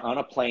are on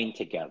a plane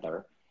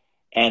together,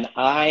 and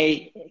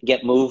I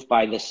get moved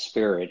by the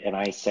Spirit, and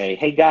I say,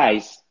 hey,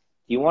 guys,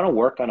 do you want to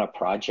work on a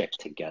project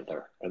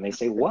together? And they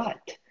say,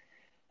 what?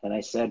 And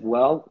I said,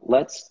 well,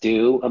 let's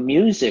do a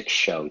music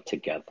show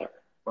together.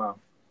 Wow.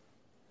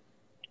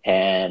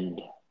 And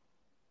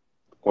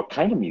what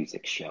kind of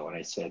music show? And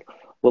I said,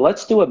 well,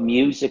 let's do a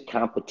music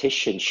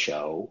competition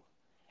show,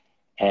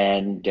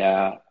 and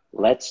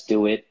let's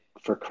do it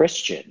for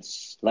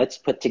Christians. Let's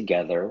put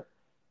together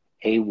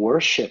a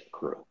worship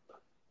group.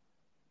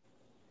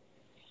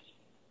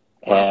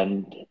 Wow.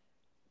 And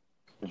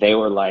they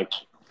were like,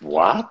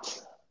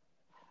 what?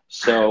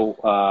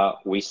 So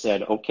we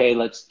said, okay,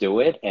 let's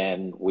do it.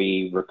 And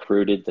we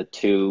recruited the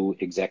 2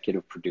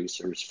 executive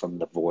producers from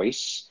The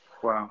Voice.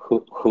 Wow.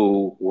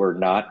 Who are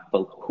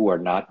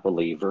not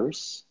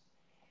believers,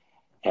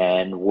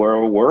 and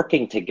we're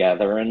working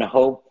together and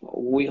who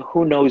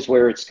knows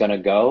where it's going to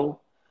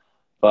go,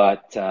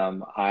 but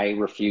I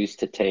refuse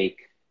to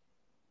take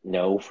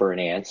no for an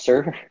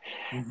answer.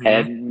 Mm-hmm.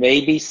 And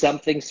maybe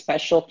something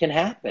special can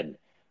happen.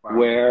 Wow.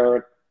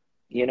 Where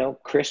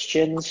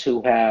Christians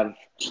who have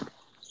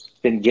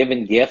been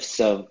given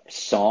gifts of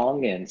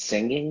song and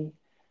singing,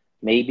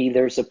 maybe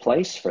there's a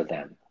place for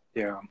them.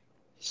 Yeah.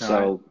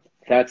 So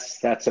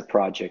that's a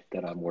project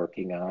that I'm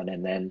working on.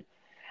 And then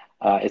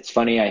it's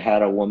funny, I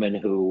had a woman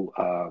who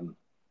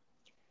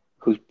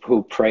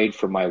prayed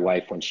for my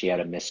wife when she had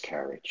a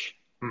miscarriage.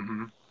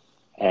 Mm-hmm.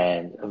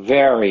 And a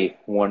very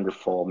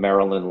wonderful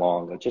Marilyn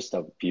Long, just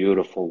a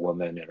beautiful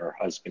woman, and her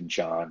husband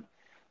John,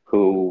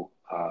 who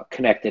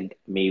connected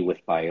me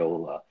with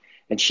Viola.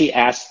 And she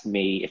asked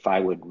me if I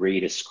would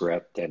read a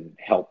script and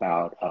help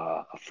out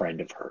a friend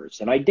of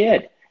hers, and I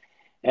did.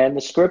 And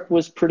the script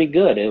was pretty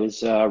good. It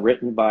was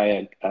written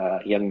by a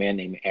young man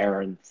named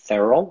Aaron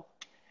Therrell.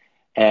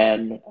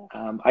 And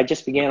I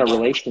just began a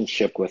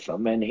relationship with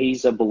him, and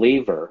he's a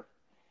believer.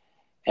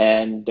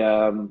 And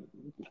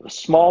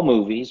small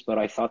movies, but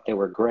I thought they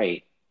were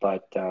great.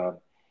 But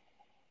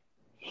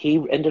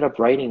he ended up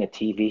writing a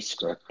TV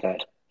script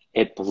that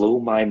it blew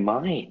my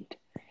mind.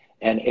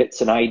 And it's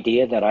an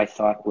idea that I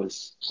thought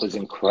was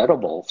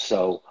incredible.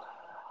 So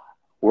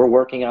we're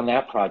working on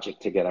that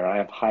project together. I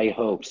have high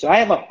hopes. So I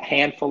have a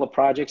handful of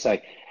projects.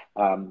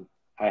 Um,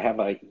 I have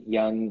a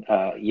young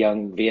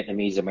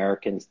Vietnamese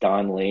Americans,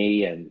 Don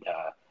Lee and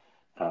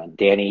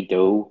Danny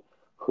Du,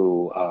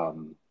 who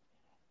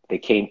they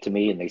came to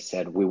me and they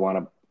said, we want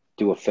to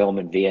do a film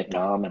in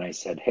Vietnam. And I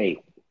said,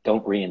 hey,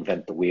 don't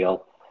reinvent the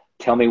wheel.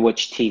 Tell me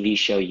which TV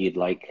show you'd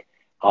like.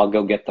 I'll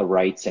go get the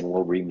rights and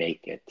we'll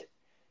remake it.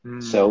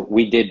 So Mm.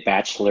 we did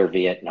Bachelor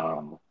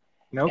Vietnam.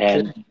 No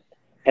And kidding.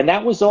 and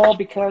that was all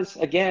because,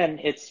 again,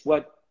 it's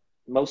what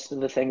most of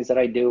the things that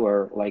I do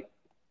are like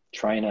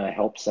trying to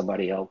help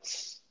somebody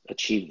else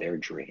achieve their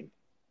dream.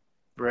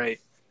 Right.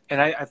 And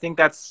I think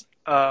that's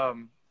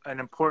an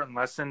important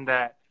lesson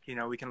that,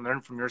 we can learn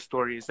from your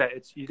story is that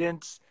you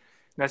didn't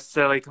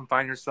necessarily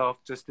confine yourself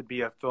just to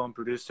be a film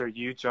producer.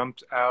 You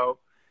jumped out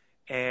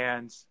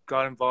and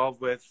got involved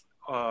with,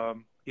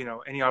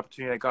 any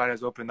opportunity that God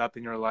has opened up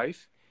in your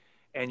life.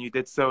 And you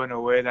did so in a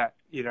way that,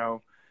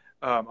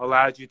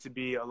 allowed you to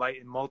be a light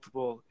in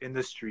multiple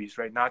industries,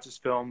 right? Not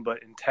just film,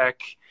 but in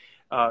tech,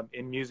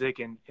 in music,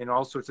 and in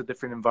all sorts of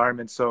different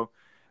environments. So,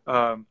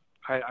 um,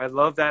 I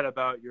love that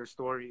about your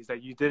story is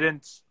that you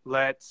didn't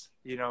let,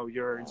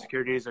 your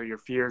insecurities or your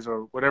fears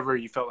or whatever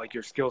you felt like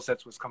your skill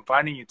sets was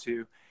confining you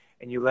to,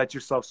 and you let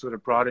yourself sort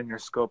of broaden your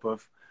scope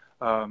of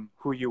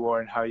who you are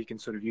and how you can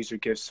sort of use your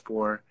gifts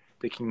for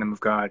the kingdom of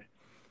God.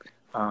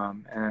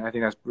 And I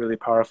think that's really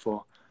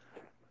powerful.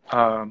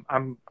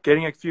 I'm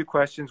getting a few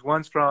questions.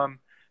 One's from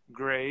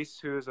Grace,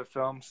 who is a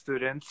film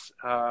student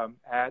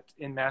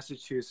in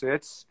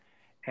Massachusetts,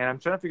 and I'm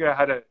trying to figure out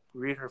how to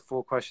read her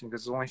full question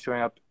because it's only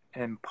showing up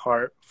in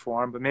part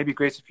form. But maybe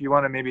Grace, if you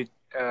want to maybe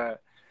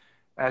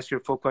ask your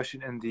full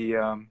question in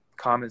the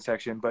comment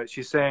section. But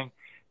she's saying,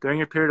 during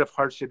your period of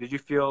hardship, did you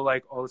feel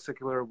like all the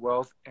secular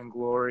wealth and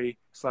glory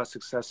 /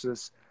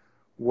 successes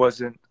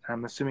wasn't?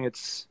 I'm assuming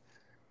it's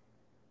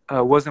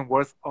wasn't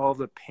worth all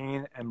the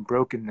pain and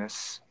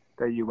brokenness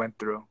that you went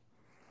through.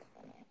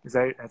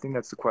 I think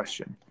that's the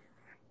question.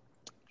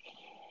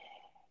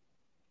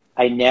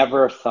 I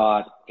never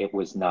thought it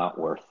was not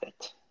worth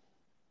it.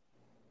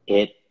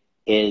 It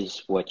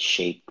is what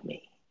shaped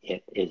me.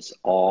 It is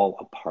all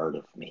a part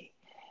of me.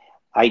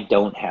 I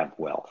don't have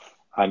wealth.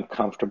 I'm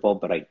comfortable,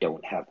 but I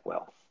don't have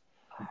wealth.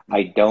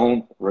 I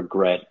don't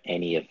regret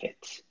any of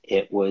it.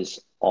 It was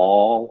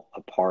all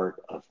a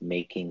part of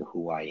making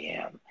who I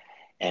am.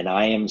 And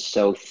I am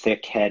so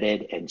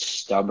thick-headed and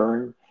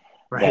stubborn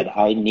Right. that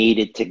I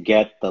needed to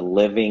get the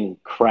living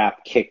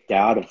crap kicked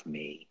out of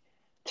me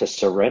to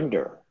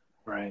surrender.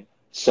 Right.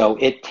 So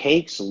it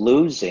takes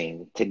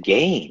losing to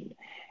gain.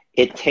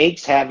 It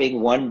takes having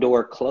one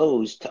door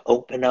closed to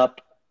open up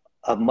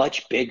a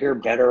much bigger,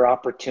 better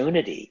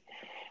opportunity.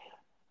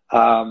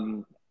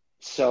 Um,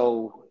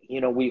 so,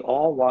 we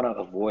all want to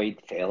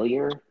avoid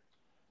failure.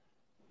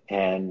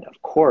 And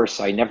of course,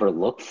 I never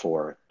look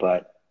for it,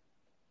 but,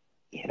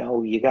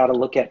 you got to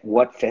look at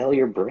what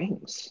failure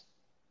brings.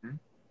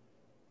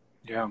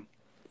 Yeah.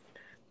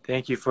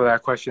 Thank you for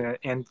that question.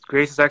 And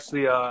Grace is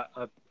actually a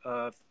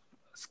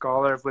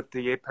scholar with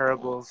the Eight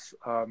Parables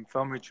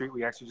film retreat.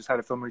 We actually just had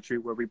a film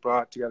retreat where we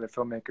brought together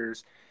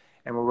filmmakers,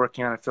 and we're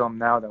working on a film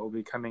now that will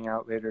be coming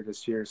out later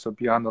this year. So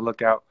be on the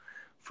lookout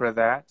for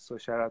that. So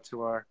shout out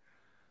to our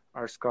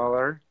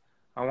scholar.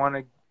 I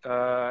want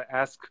to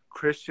ask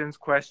Christian's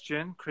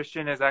question.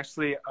 Christian is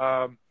actually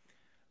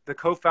the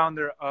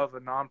co-founder of a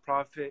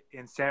nonprofit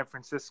in San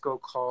Francisco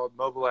called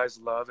Mobilize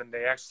Love, and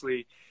they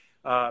actually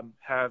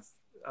have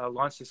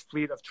launched this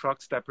fleet of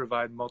trucks that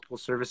provide multiple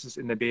services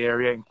in the Bay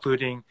Area,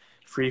 including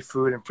free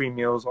food and free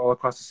meals all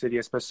across the city,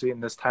 especially in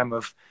this time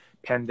of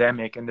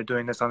pandemic. And they're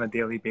doing this on a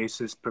daily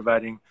basis,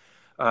 providing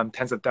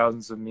tens of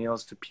thousands of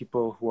meals to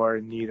people who are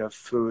in need of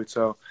food.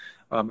 So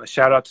a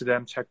shout out to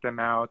them, check them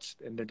out,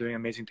 and they're doing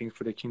amazing things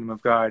for the kingdom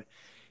of God.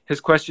 His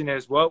question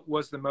is, what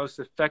was the most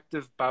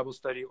effective Bible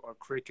study or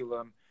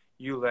curriculum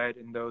you led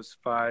in those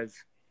 5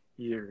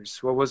 years?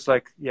 What were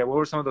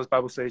some of those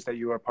Bible studies that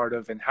you were a part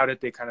of, and how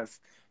did they kind of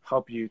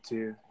help you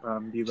to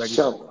be ready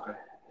So, for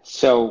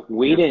so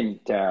we yeah.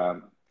 didn't,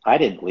 I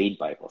didn't lead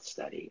Bible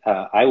study.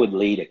 I would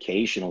lead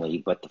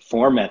occasionally, but the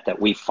format that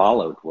we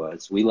followed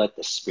was we let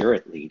the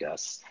Spirit lead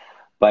us.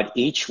 But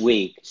each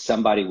week,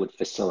 somebody would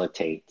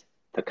facilitate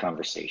the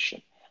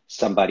conversation,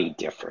 somebody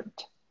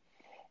different.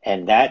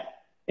 And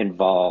that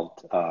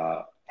involved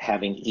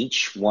having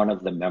each one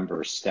of the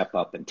members step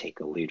up and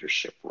take a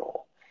leadership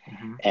role.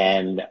 Mm-hmm.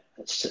 And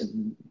so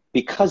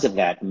because of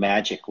that,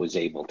 magic was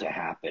able to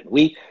happen.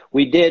 We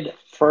did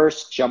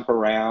first jump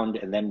around,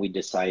 and then we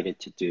decided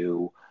to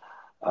do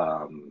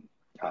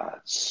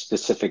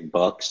specific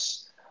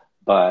books,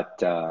 but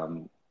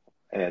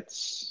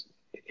there's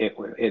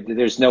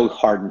no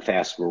hard and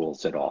fast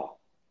rules at all.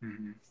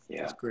 Mm-hmm.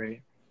 Yeah. That's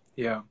great.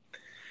 Yeah.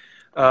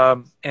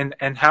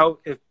 And how,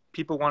 if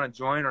people want to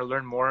join or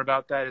learn more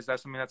about that, is that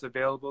something that's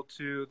available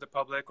to the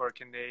public, or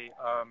can they,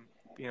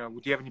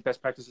 do you have any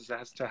best practices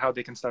as to how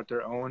they can start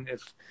their own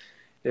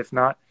if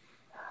not?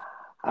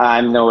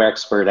 I'm no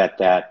expert at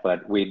that,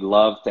 but we'd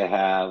love to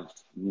have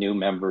new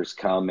members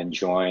come and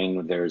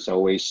join. There's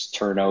always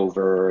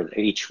turnover.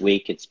 Each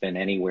week it's been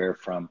anywhere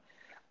from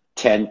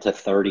 10 to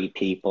 30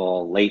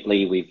 people.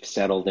 Lately, we've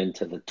settled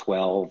into the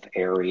 12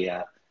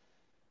 area.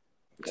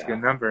 It's a Yeah,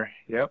 good number.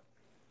 Yep.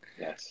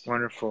 yes.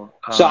 Wonderful.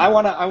 So I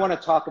want to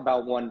talk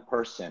about one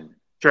person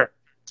Sure.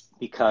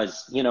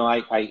 because, there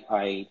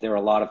are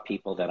a lot of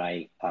people that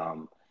I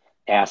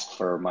ask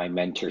for my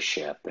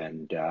mentorship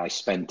and I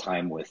spend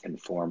time with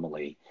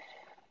informally.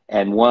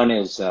 And one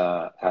is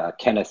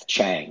Kenneth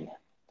Chang.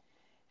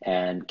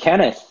 And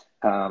Kenneth,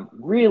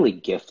 really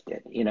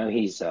gifted.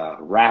 He's a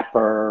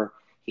rapper,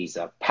 he's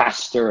a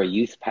pastor, a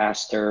youth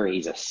pastor,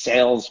 he's a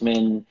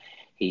salesman,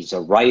 he's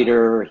a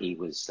writer, he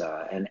was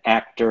an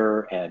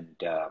actor, and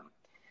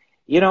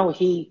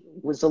he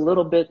was a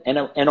little bit and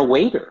a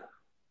waiter,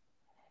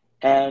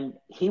 and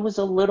he was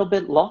a little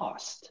bit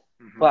lost.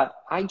 Mm-hmm. But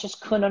I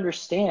just couldn't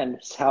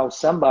understand how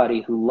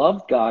somebody who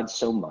loved God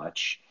so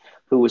much,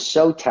 who was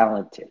so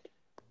talented,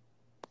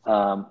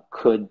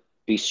 could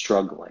be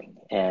struggling.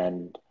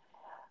 And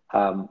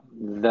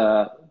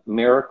the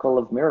miracle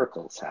of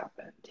miracles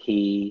happened.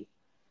 He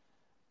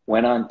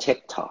went on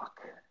TikTok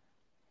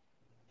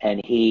and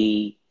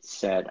he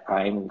said,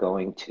 I'm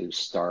going to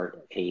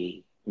start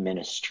a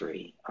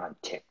ministry on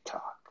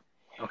TikTok.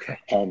 Okay.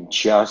 And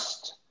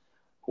just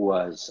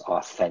was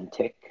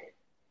authentic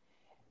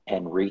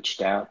and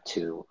reached out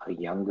to a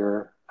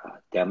younger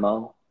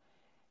demo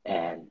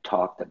and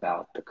talked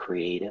about the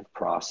creative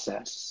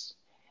process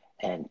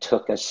and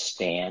took a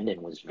stand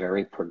and was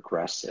very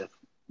progressive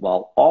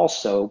while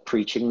also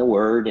preaching the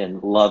word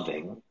and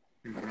loving.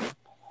 Mm-hmm.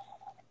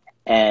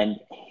 And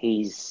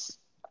he's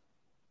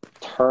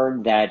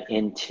turned that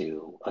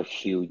into a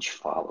huge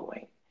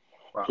following.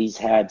 Wow. He's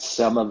had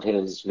some of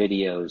his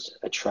videos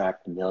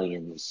attract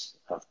millions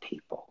of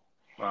people.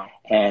 Wow.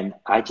 And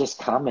I just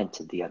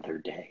commented the other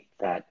day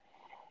that,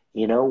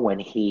 when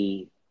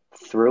he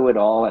threw it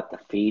all at the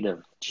feet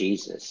of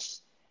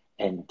Jesus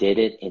and did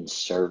it in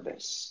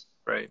service,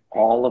 Right.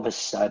 all of a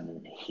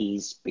sudden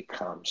he's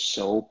become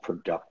so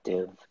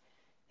productive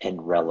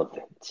and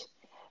relevant.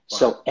 Wow.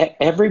 So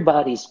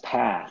everybody's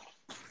path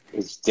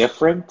is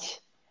different.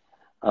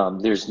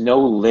 There's no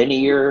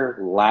linear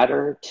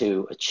ladder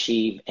to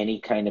achieve any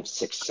kind of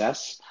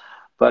success.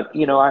 But,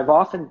 I've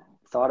often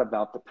thought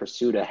about the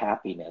pursuit of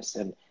happiness,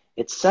 and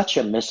it's such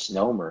a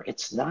misnomer.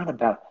 It's not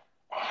about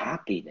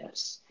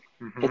happiness.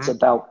 Mm-hmm. It's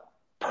about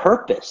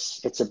purpose.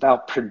 It's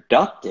about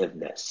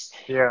productiveness.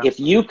 Yeah. If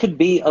you could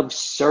be of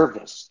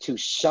service to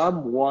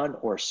someone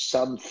or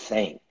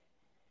something,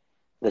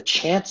 the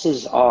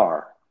chances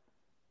are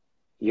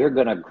you're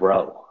going to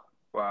grow.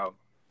 Wow.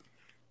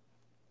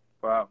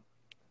 Wow.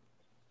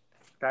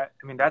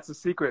 That's the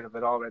secret of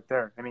it all right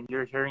there.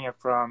 You're hearing it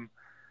from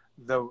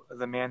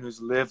the man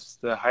who's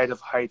lived the height of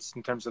heights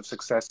in terms of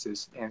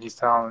successes, and he's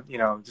telling,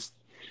 just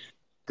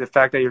the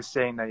fact that you're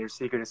saying that your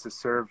secret is to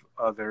serve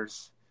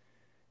others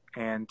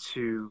and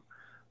to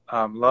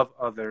love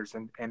others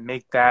and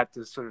make that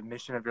the sort of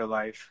mission of your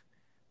life.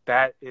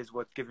 That is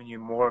what's giving you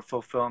more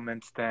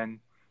fulfillment than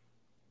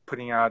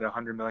putting out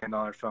 $100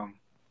 million film.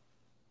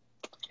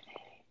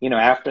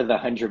 After the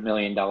 $100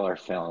 million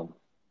film,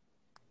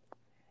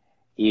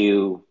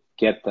 you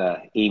get the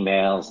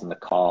emails and the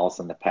calls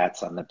and the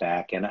pats on the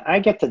back, and I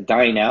get to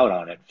dine out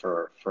on it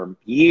for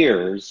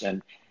years,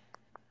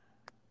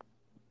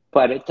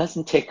 but it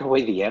doesn't take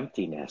away the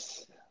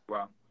emptiness.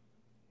 Wow.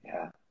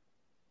 Yeah.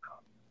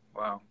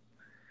 Wow.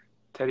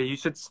 Teddy,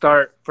 first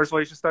of all,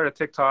 you should start a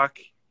TikTok,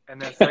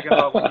 and then second of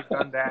all, when you've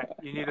done that,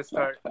 you need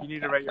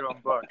to write your own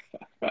book.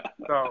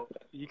 So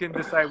you can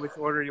decide which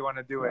order you want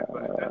to do it,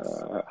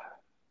 but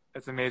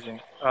that's amazing.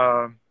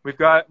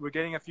 We're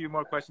getting a few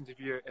more questions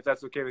if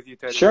that's okay with you,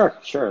 Teddy.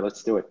 Sure,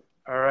 let's do it.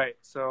 All right.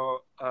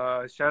 So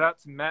shout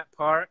out to Matt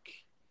Park.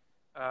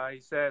 He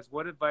says,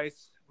 what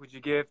advice would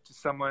you give to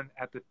someone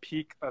at the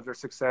peak of their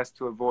success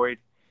to avoid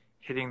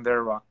hitting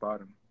their rock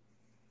bottom?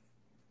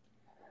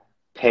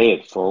 Pay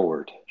it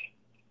forward.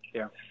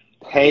 Yeah.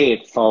 Pay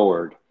it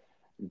forward.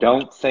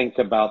 Don't think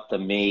about the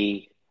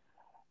me.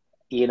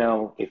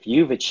 If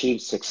you've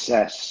achieved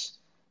success,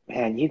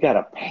 man, you got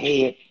to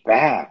pay it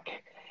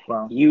back.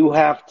 Wow. You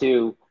have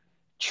to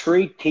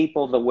treat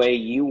people the way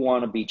you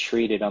want to be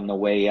treated on the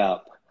way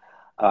up.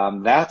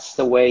 That's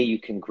the way you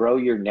can grow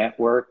your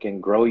network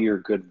and grow your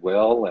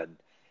goodwill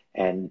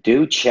and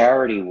do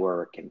charity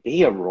work and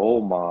be a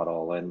role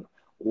model and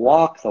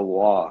walk the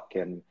walk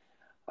and,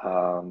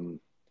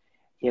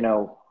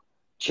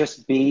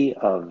 just be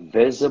a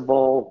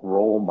visible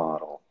role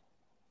model.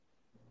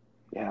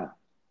 Yeah.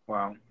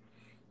 Wow.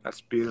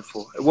 That's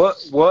beautiful. What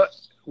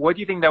do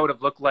you think that would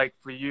have looked like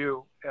for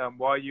you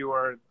while you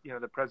were,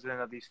 the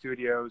president of these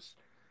studios?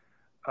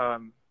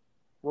 What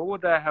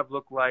would that have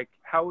looked like?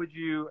 How would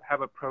you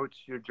have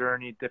approached your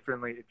journey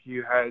differently if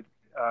you had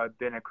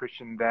been a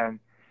Christian then?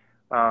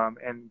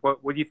 And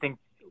what do you think?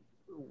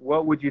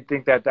 What would you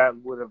think that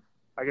would have?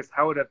 I guess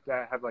how would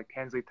that have like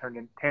tangibly turned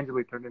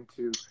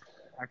into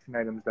action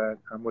items that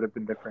would have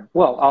been different?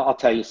 Well, I'll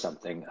tell you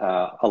something.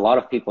 A lot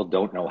of people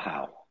don't know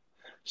how.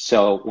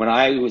 So when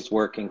I was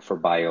working for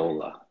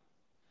Biola,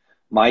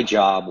 my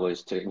job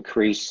was to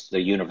increase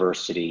the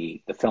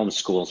university, the film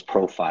school's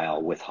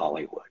profile with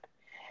Hollywood.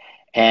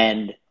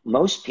 And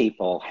most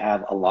people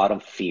have a lot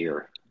of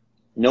fear.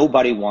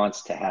 Nobody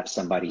wants to have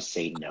somebody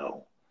say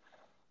no.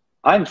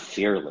 I'm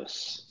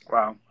fearless.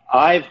 Wow.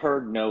 I've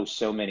heard no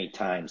so many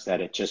times that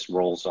it just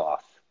rolls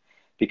off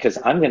because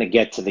I'm going to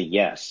get to the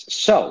yes.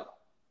 So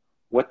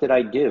what did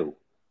I do?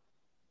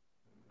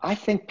 I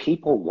think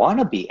people want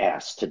to be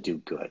asked to do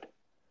good.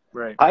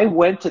 Right. I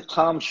went to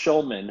Tom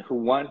Schulman, who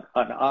won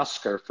an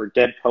Oscar for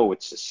Dead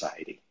Poets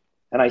Society,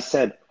 and I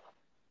said,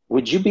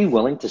 would you be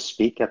willing to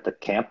speak at the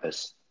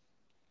campus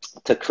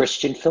to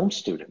Christian film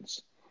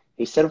students?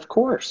 He said, of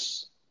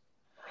course.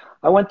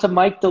 I went to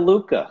Mike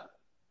DeLuca,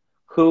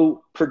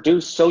 who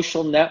produced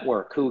Social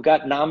Network, who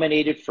got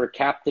nominated for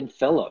Captain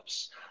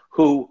Phillips,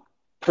 who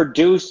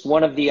produced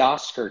one of the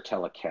Oscar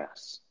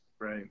telecasts.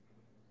 Right.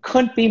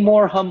 Couldn't be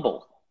more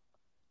humble.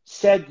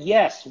 Said,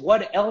 yes,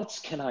 what else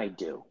can I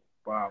do?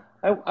 Wow.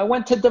 I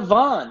went to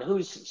Devon,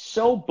 who's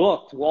so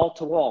booked wall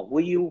to wall.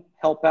 Will you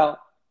help out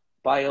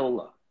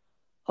Biola?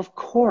 Of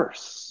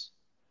course.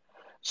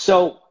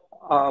 So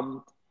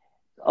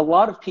a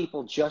lot of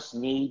people just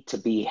need to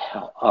be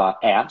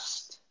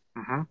asked,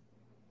 Mm-hmm.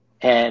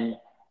 and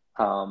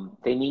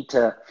they need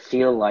to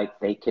feel like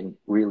they can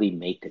really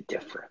make a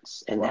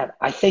difference. And that,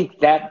 I think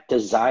that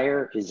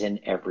desire is in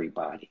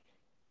everybody.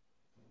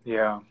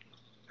 Yeah,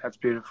 that's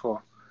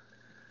beautiful.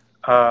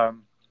 I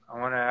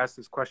want to ask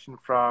this question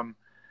from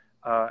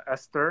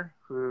Esther,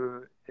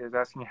 who is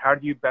asking, how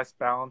do you best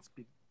balance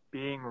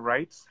being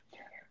right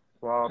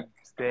while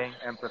staying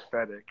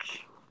empathetic?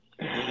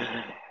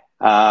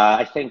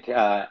 I think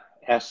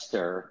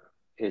Esther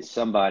is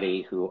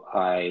somebody who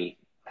I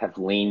have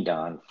leaned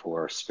on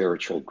for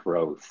spiritual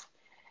growth.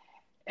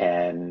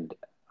 And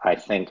I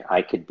think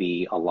I could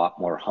be a lot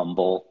more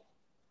humble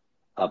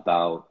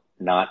about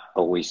not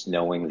always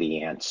knowing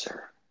the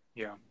answer.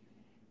 Yeah.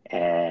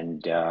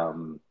 And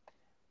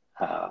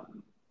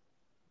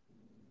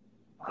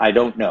I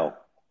don't know.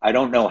 I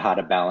don't know how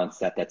to balance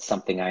that. That's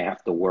something I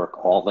have to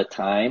work all the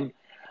time.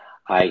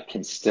 I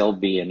can still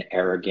be an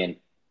arrogant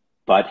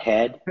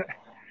butthead.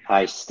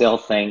 I still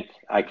think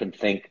I can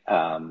think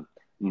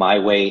my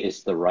way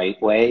is the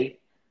right way,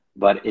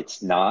 but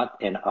it's not.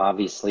 And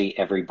obviously,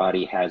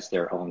 everybody has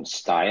their own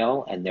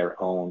style and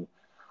their own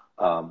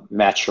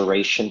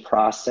maturation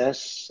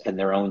process and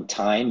their own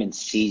time and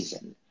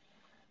season.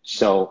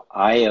 So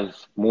I have,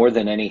 more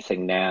than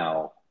anything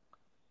now,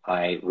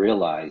 I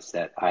realize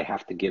that I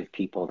have to give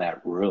people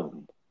that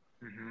room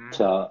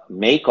to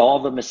make all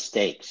the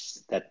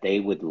mistakes that they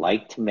would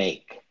like to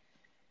make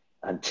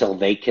until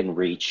they can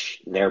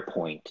reach their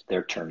point,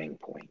 their turning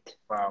point.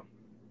 Wow.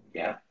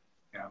 Yeah.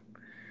 Yeah.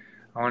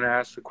 I want to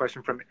ask a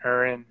question from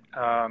Aaron.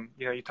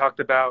 You talked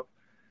about,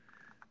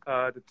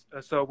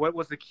 so what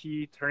was the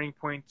key turning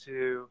point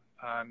to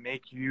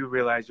make you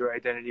realize your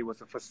identity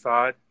was a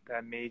facade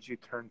that made you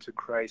turn to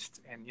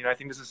Christ? And, I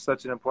think this is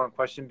such an important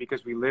question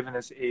because we live in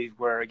this age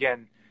where,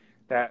 again,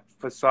 that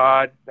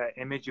facade, that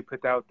image you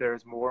put out there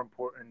is more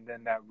important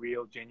than that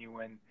real,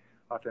 genuine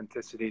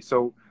authenticity.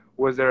 So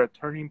was there a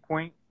turning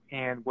point,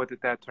 and what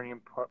did that turning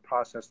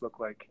process look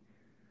like?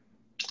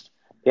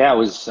 Yeah, it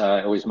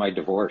was my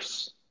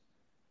divorce.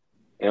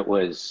 It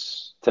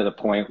was to the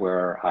point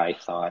where I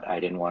thought I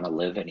didn't want to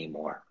live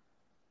anymore.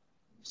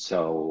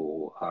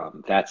 So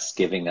that's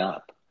giving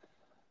up.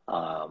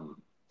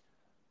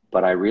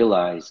 But I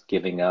realized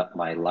giving up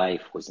my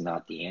life was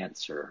not the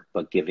answer,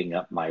 but giving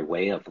up my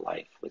way of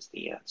life was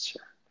the answer.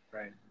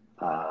 Right.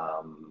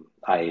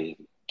 I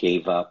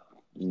gave up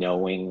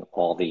knowing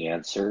all the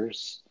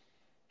answers,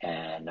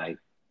 and I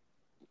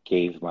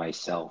gave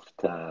myself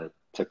to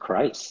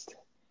Christ,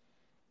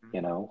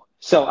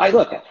 So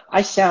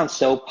I sound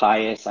so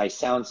pious, I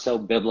sound so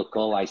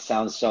biblical, I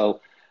sound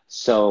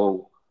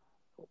so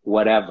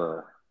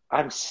whatever.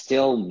 I'm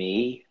still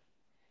me,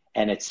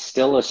 and it's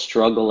still a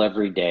struggle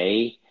every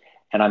day.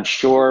 And I'm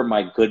sure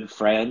my good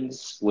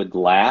friends would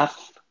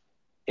laugh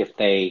if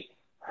they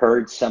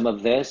heard some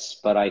of this,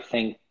 but I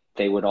think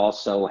they would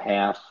also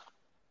half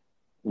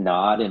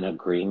nod in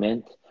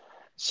agreement.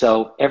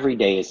 So every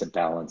day is a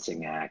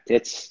balancing act.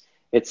 It's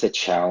a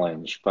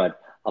challenge, but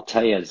I'll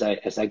tell you, as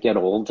I get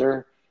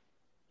older,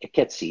 it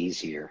gets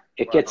easier.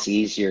 It gets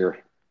easier.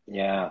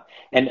 Yeah.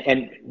 And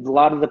a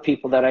lot of the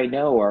people that I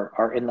know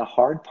are in the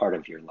hard part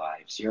of your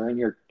lives. You're in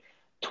your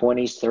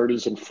 20s,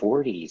 30s, and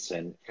 40s,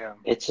 and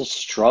it's a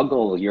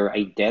struggle. Your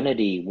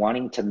identity,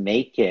 wanting to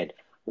make it,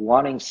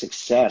 wanting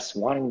success,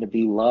 wanting to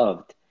be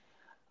loved.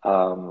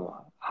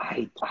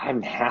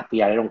 I'm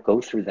happy I don't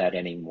go through that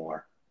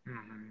anymore.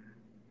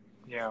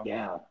 Mm-hmm. Yeah.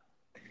 Yeah.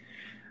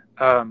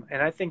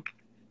 And I think,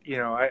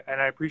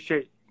 I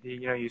appreciate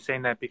you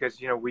saying that because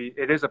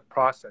it is a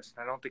process.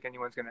 I don't think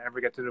anyone's going to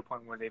ever get to the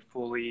point where they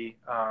fully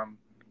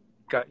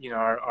got,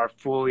 are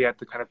fully at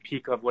the kind of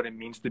peak of what it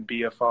means to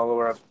be a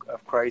follower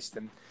of Christ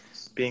and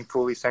being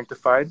fully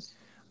sanctified.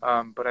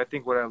 But I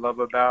think what I love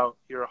about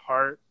your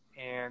heart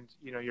and,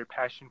 your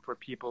passion for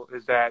people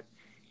is that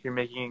you're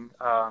making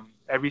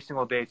every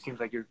single day, it seems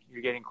like you're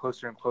getting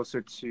closer and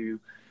closer to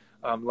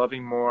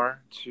loving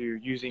more, to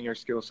using your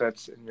skill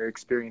sets and your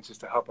experiences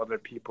to help other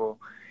people.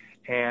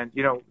 And,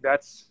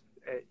 that's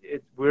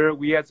it.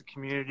 We as a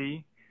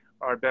community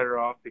are better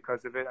off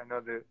because of it. I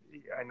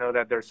know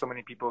that there's so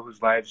many people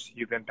whose lives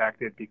you've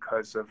impacted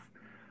because of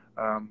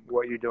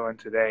what you're doing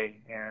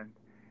today. And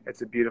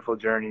it's a beautiful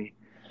journey.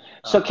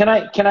 So can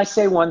I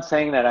say one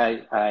thing that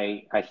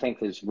I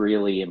think is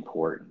really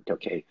important?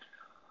 Okay.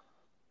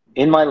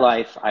 In my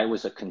life, I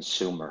was a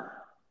consumer.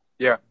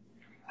 Yeah.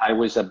 I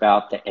was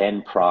about the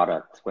end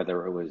product,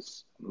 whether it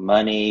was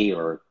money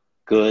or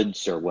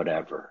goods or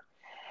whatever.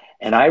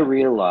 And I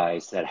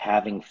realized that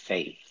having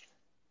faith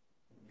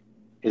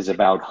is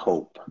about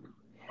hope.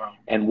 Wow.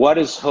 And what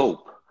is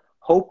hope?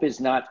 Hope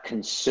is not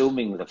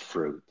consuming the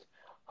fruit.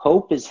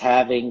 Hope is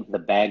having the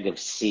bag of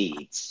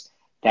seeds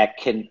that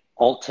can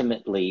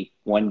ultimately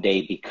one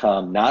day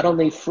become not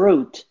only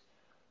fruit,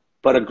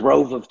 but a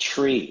grove of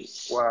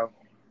trees. Wow.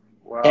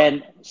 Wow.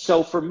 And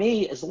so for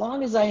me, as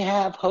long as I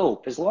have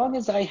hope, as long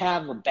as I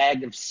have a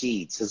bag of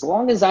seeds, as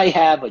long as I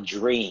have a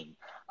dream,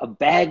 a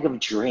bag of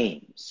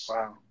dreams,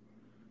 Wow.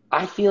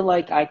 I feel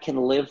like I can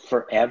live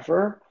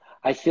forever.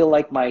 I feel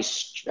like my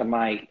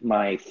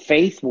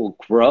faith will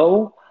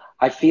grow.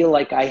 I feel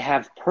like I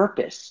have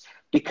purpose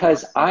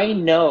because I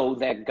know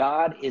that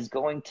God is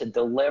going to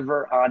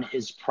deliver on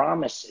his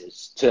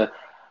promises to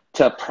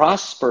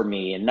prosper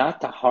me and not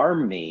to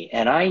harm me.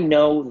 And I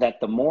know that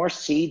the more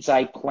seeds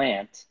I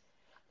plant,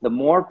 the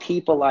more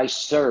people I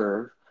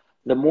serve,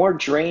 the more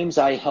dreams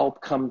I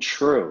help come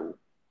true,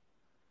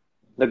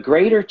 the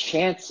greater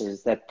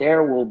chances that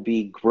there will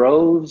be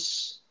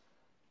groves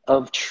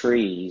of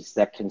trees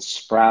that can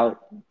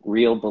sprout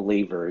real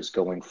believers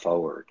going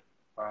forward.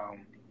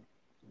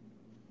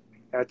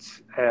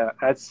 That's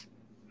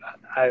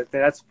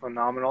that's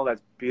phenomenal.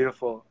 That's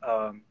beautiful.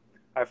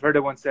 I've heard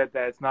it once said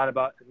that it's not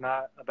about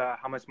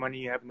how much money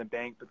you have in the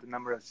bank, but the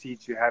number of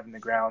seeds you have in the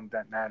ground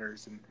that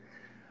matters.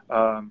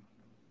 And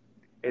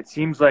it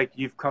seems like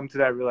you've come to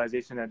that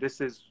realization that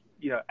this is,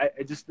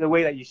 just the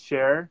way that you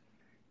share,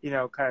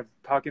 kind of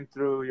talking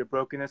through your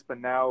brokenness, but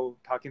now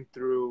talking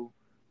through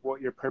what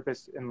your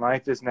purpose in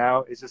life is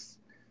now. It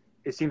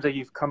seems like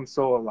you've come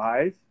so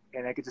alive,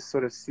 and I could just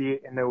sort of see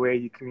it in the way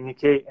you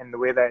communicate and the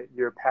way that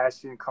your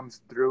passion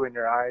comes through in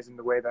your eyes and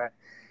the way that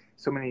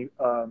so many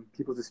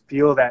people just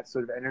feel that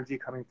sort of energy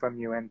coming from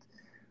you. And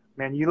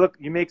man, you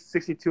make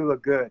 62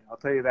 look good. I'll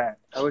tell you that.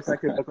 I wish I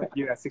could look like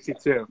you at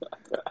 62.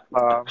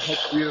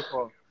 That's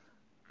beautiful.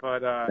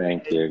 But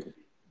Thank you.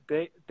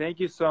 Thank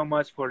you so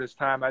much for this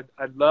time.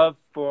 I'd love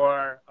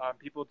for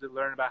people to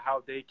learn about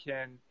how they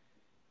can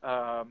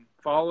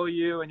follow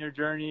you in your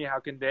journey. How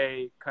can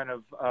they kind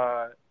of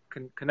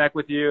connect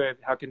with you, and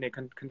how can they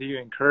continue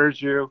to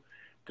encourage you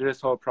through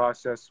this whole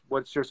process?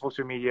 What's your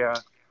social media?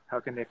 How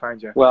can they find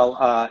you? Well,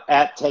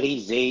 at Teddy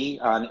Z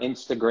on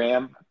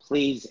Instagram,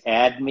 please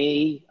add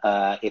me.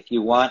 If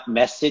you want,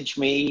 message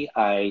me.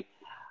 I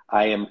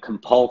am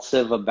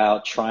compulsive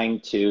about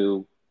trying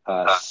to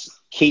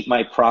keep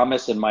my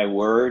promise and my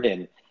word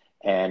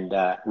and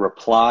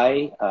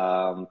reply.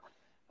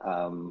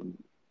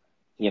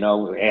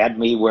 Add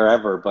me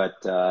wherever,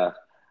 but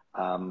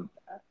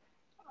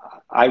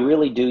I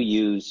really do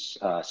use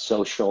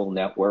social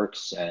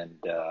networks and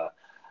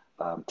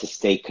to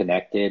stay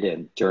connected.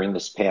 And during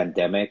this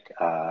pandemic,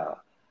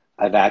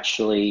 I've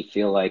actually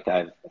feel like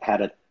I've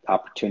had an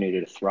opportunity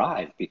to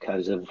thrive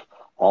because of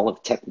all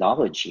of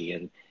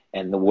technology,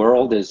 and the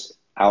world is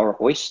our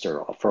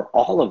oyster for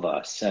all of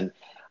us. And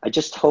I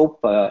just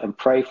hope and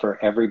pray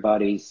for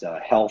everybody's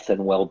health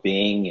and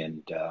well-being,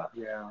 and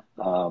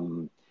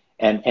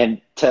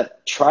to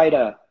try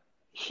to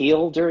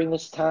heal during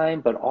this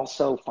time, but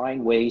also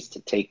find ways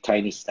to take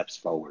tiny steps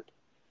forward.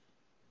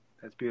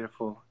 That's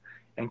beautiful.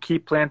 And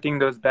keep planting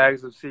those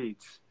bags of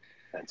seeds.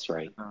 That's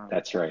right.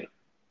 That's right.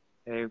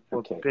 Hey,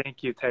 well,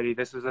 Thank you, Teddy.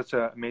 This is such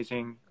an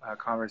amazing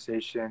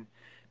conversation.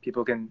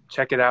 People can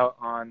check it out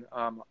on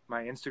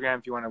my Instagram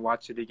if you want to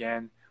watch it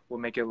again. We'll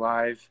make it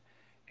live.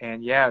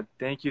 And yeah,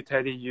 thank you,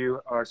 Teddy.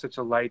 You are such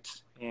a light,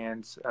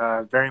 and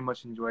very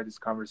much enjoyed this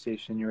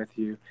conversation with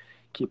you.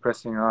 Keep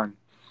pressing on.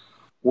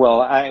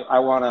 Well, I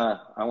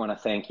wanna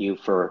thank you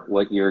for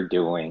what you're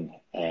doing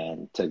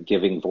and to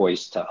giving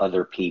voice to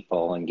other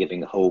people and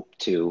giving hope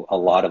to a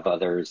lot of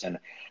others. And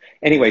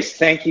anyways,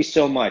 thank you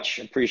so much.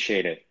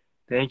 Appreciate it.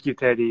 Thank you,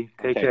 Teddy.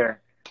 Take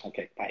care.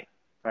 Okay, bye.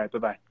 All right,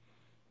 bye-bye.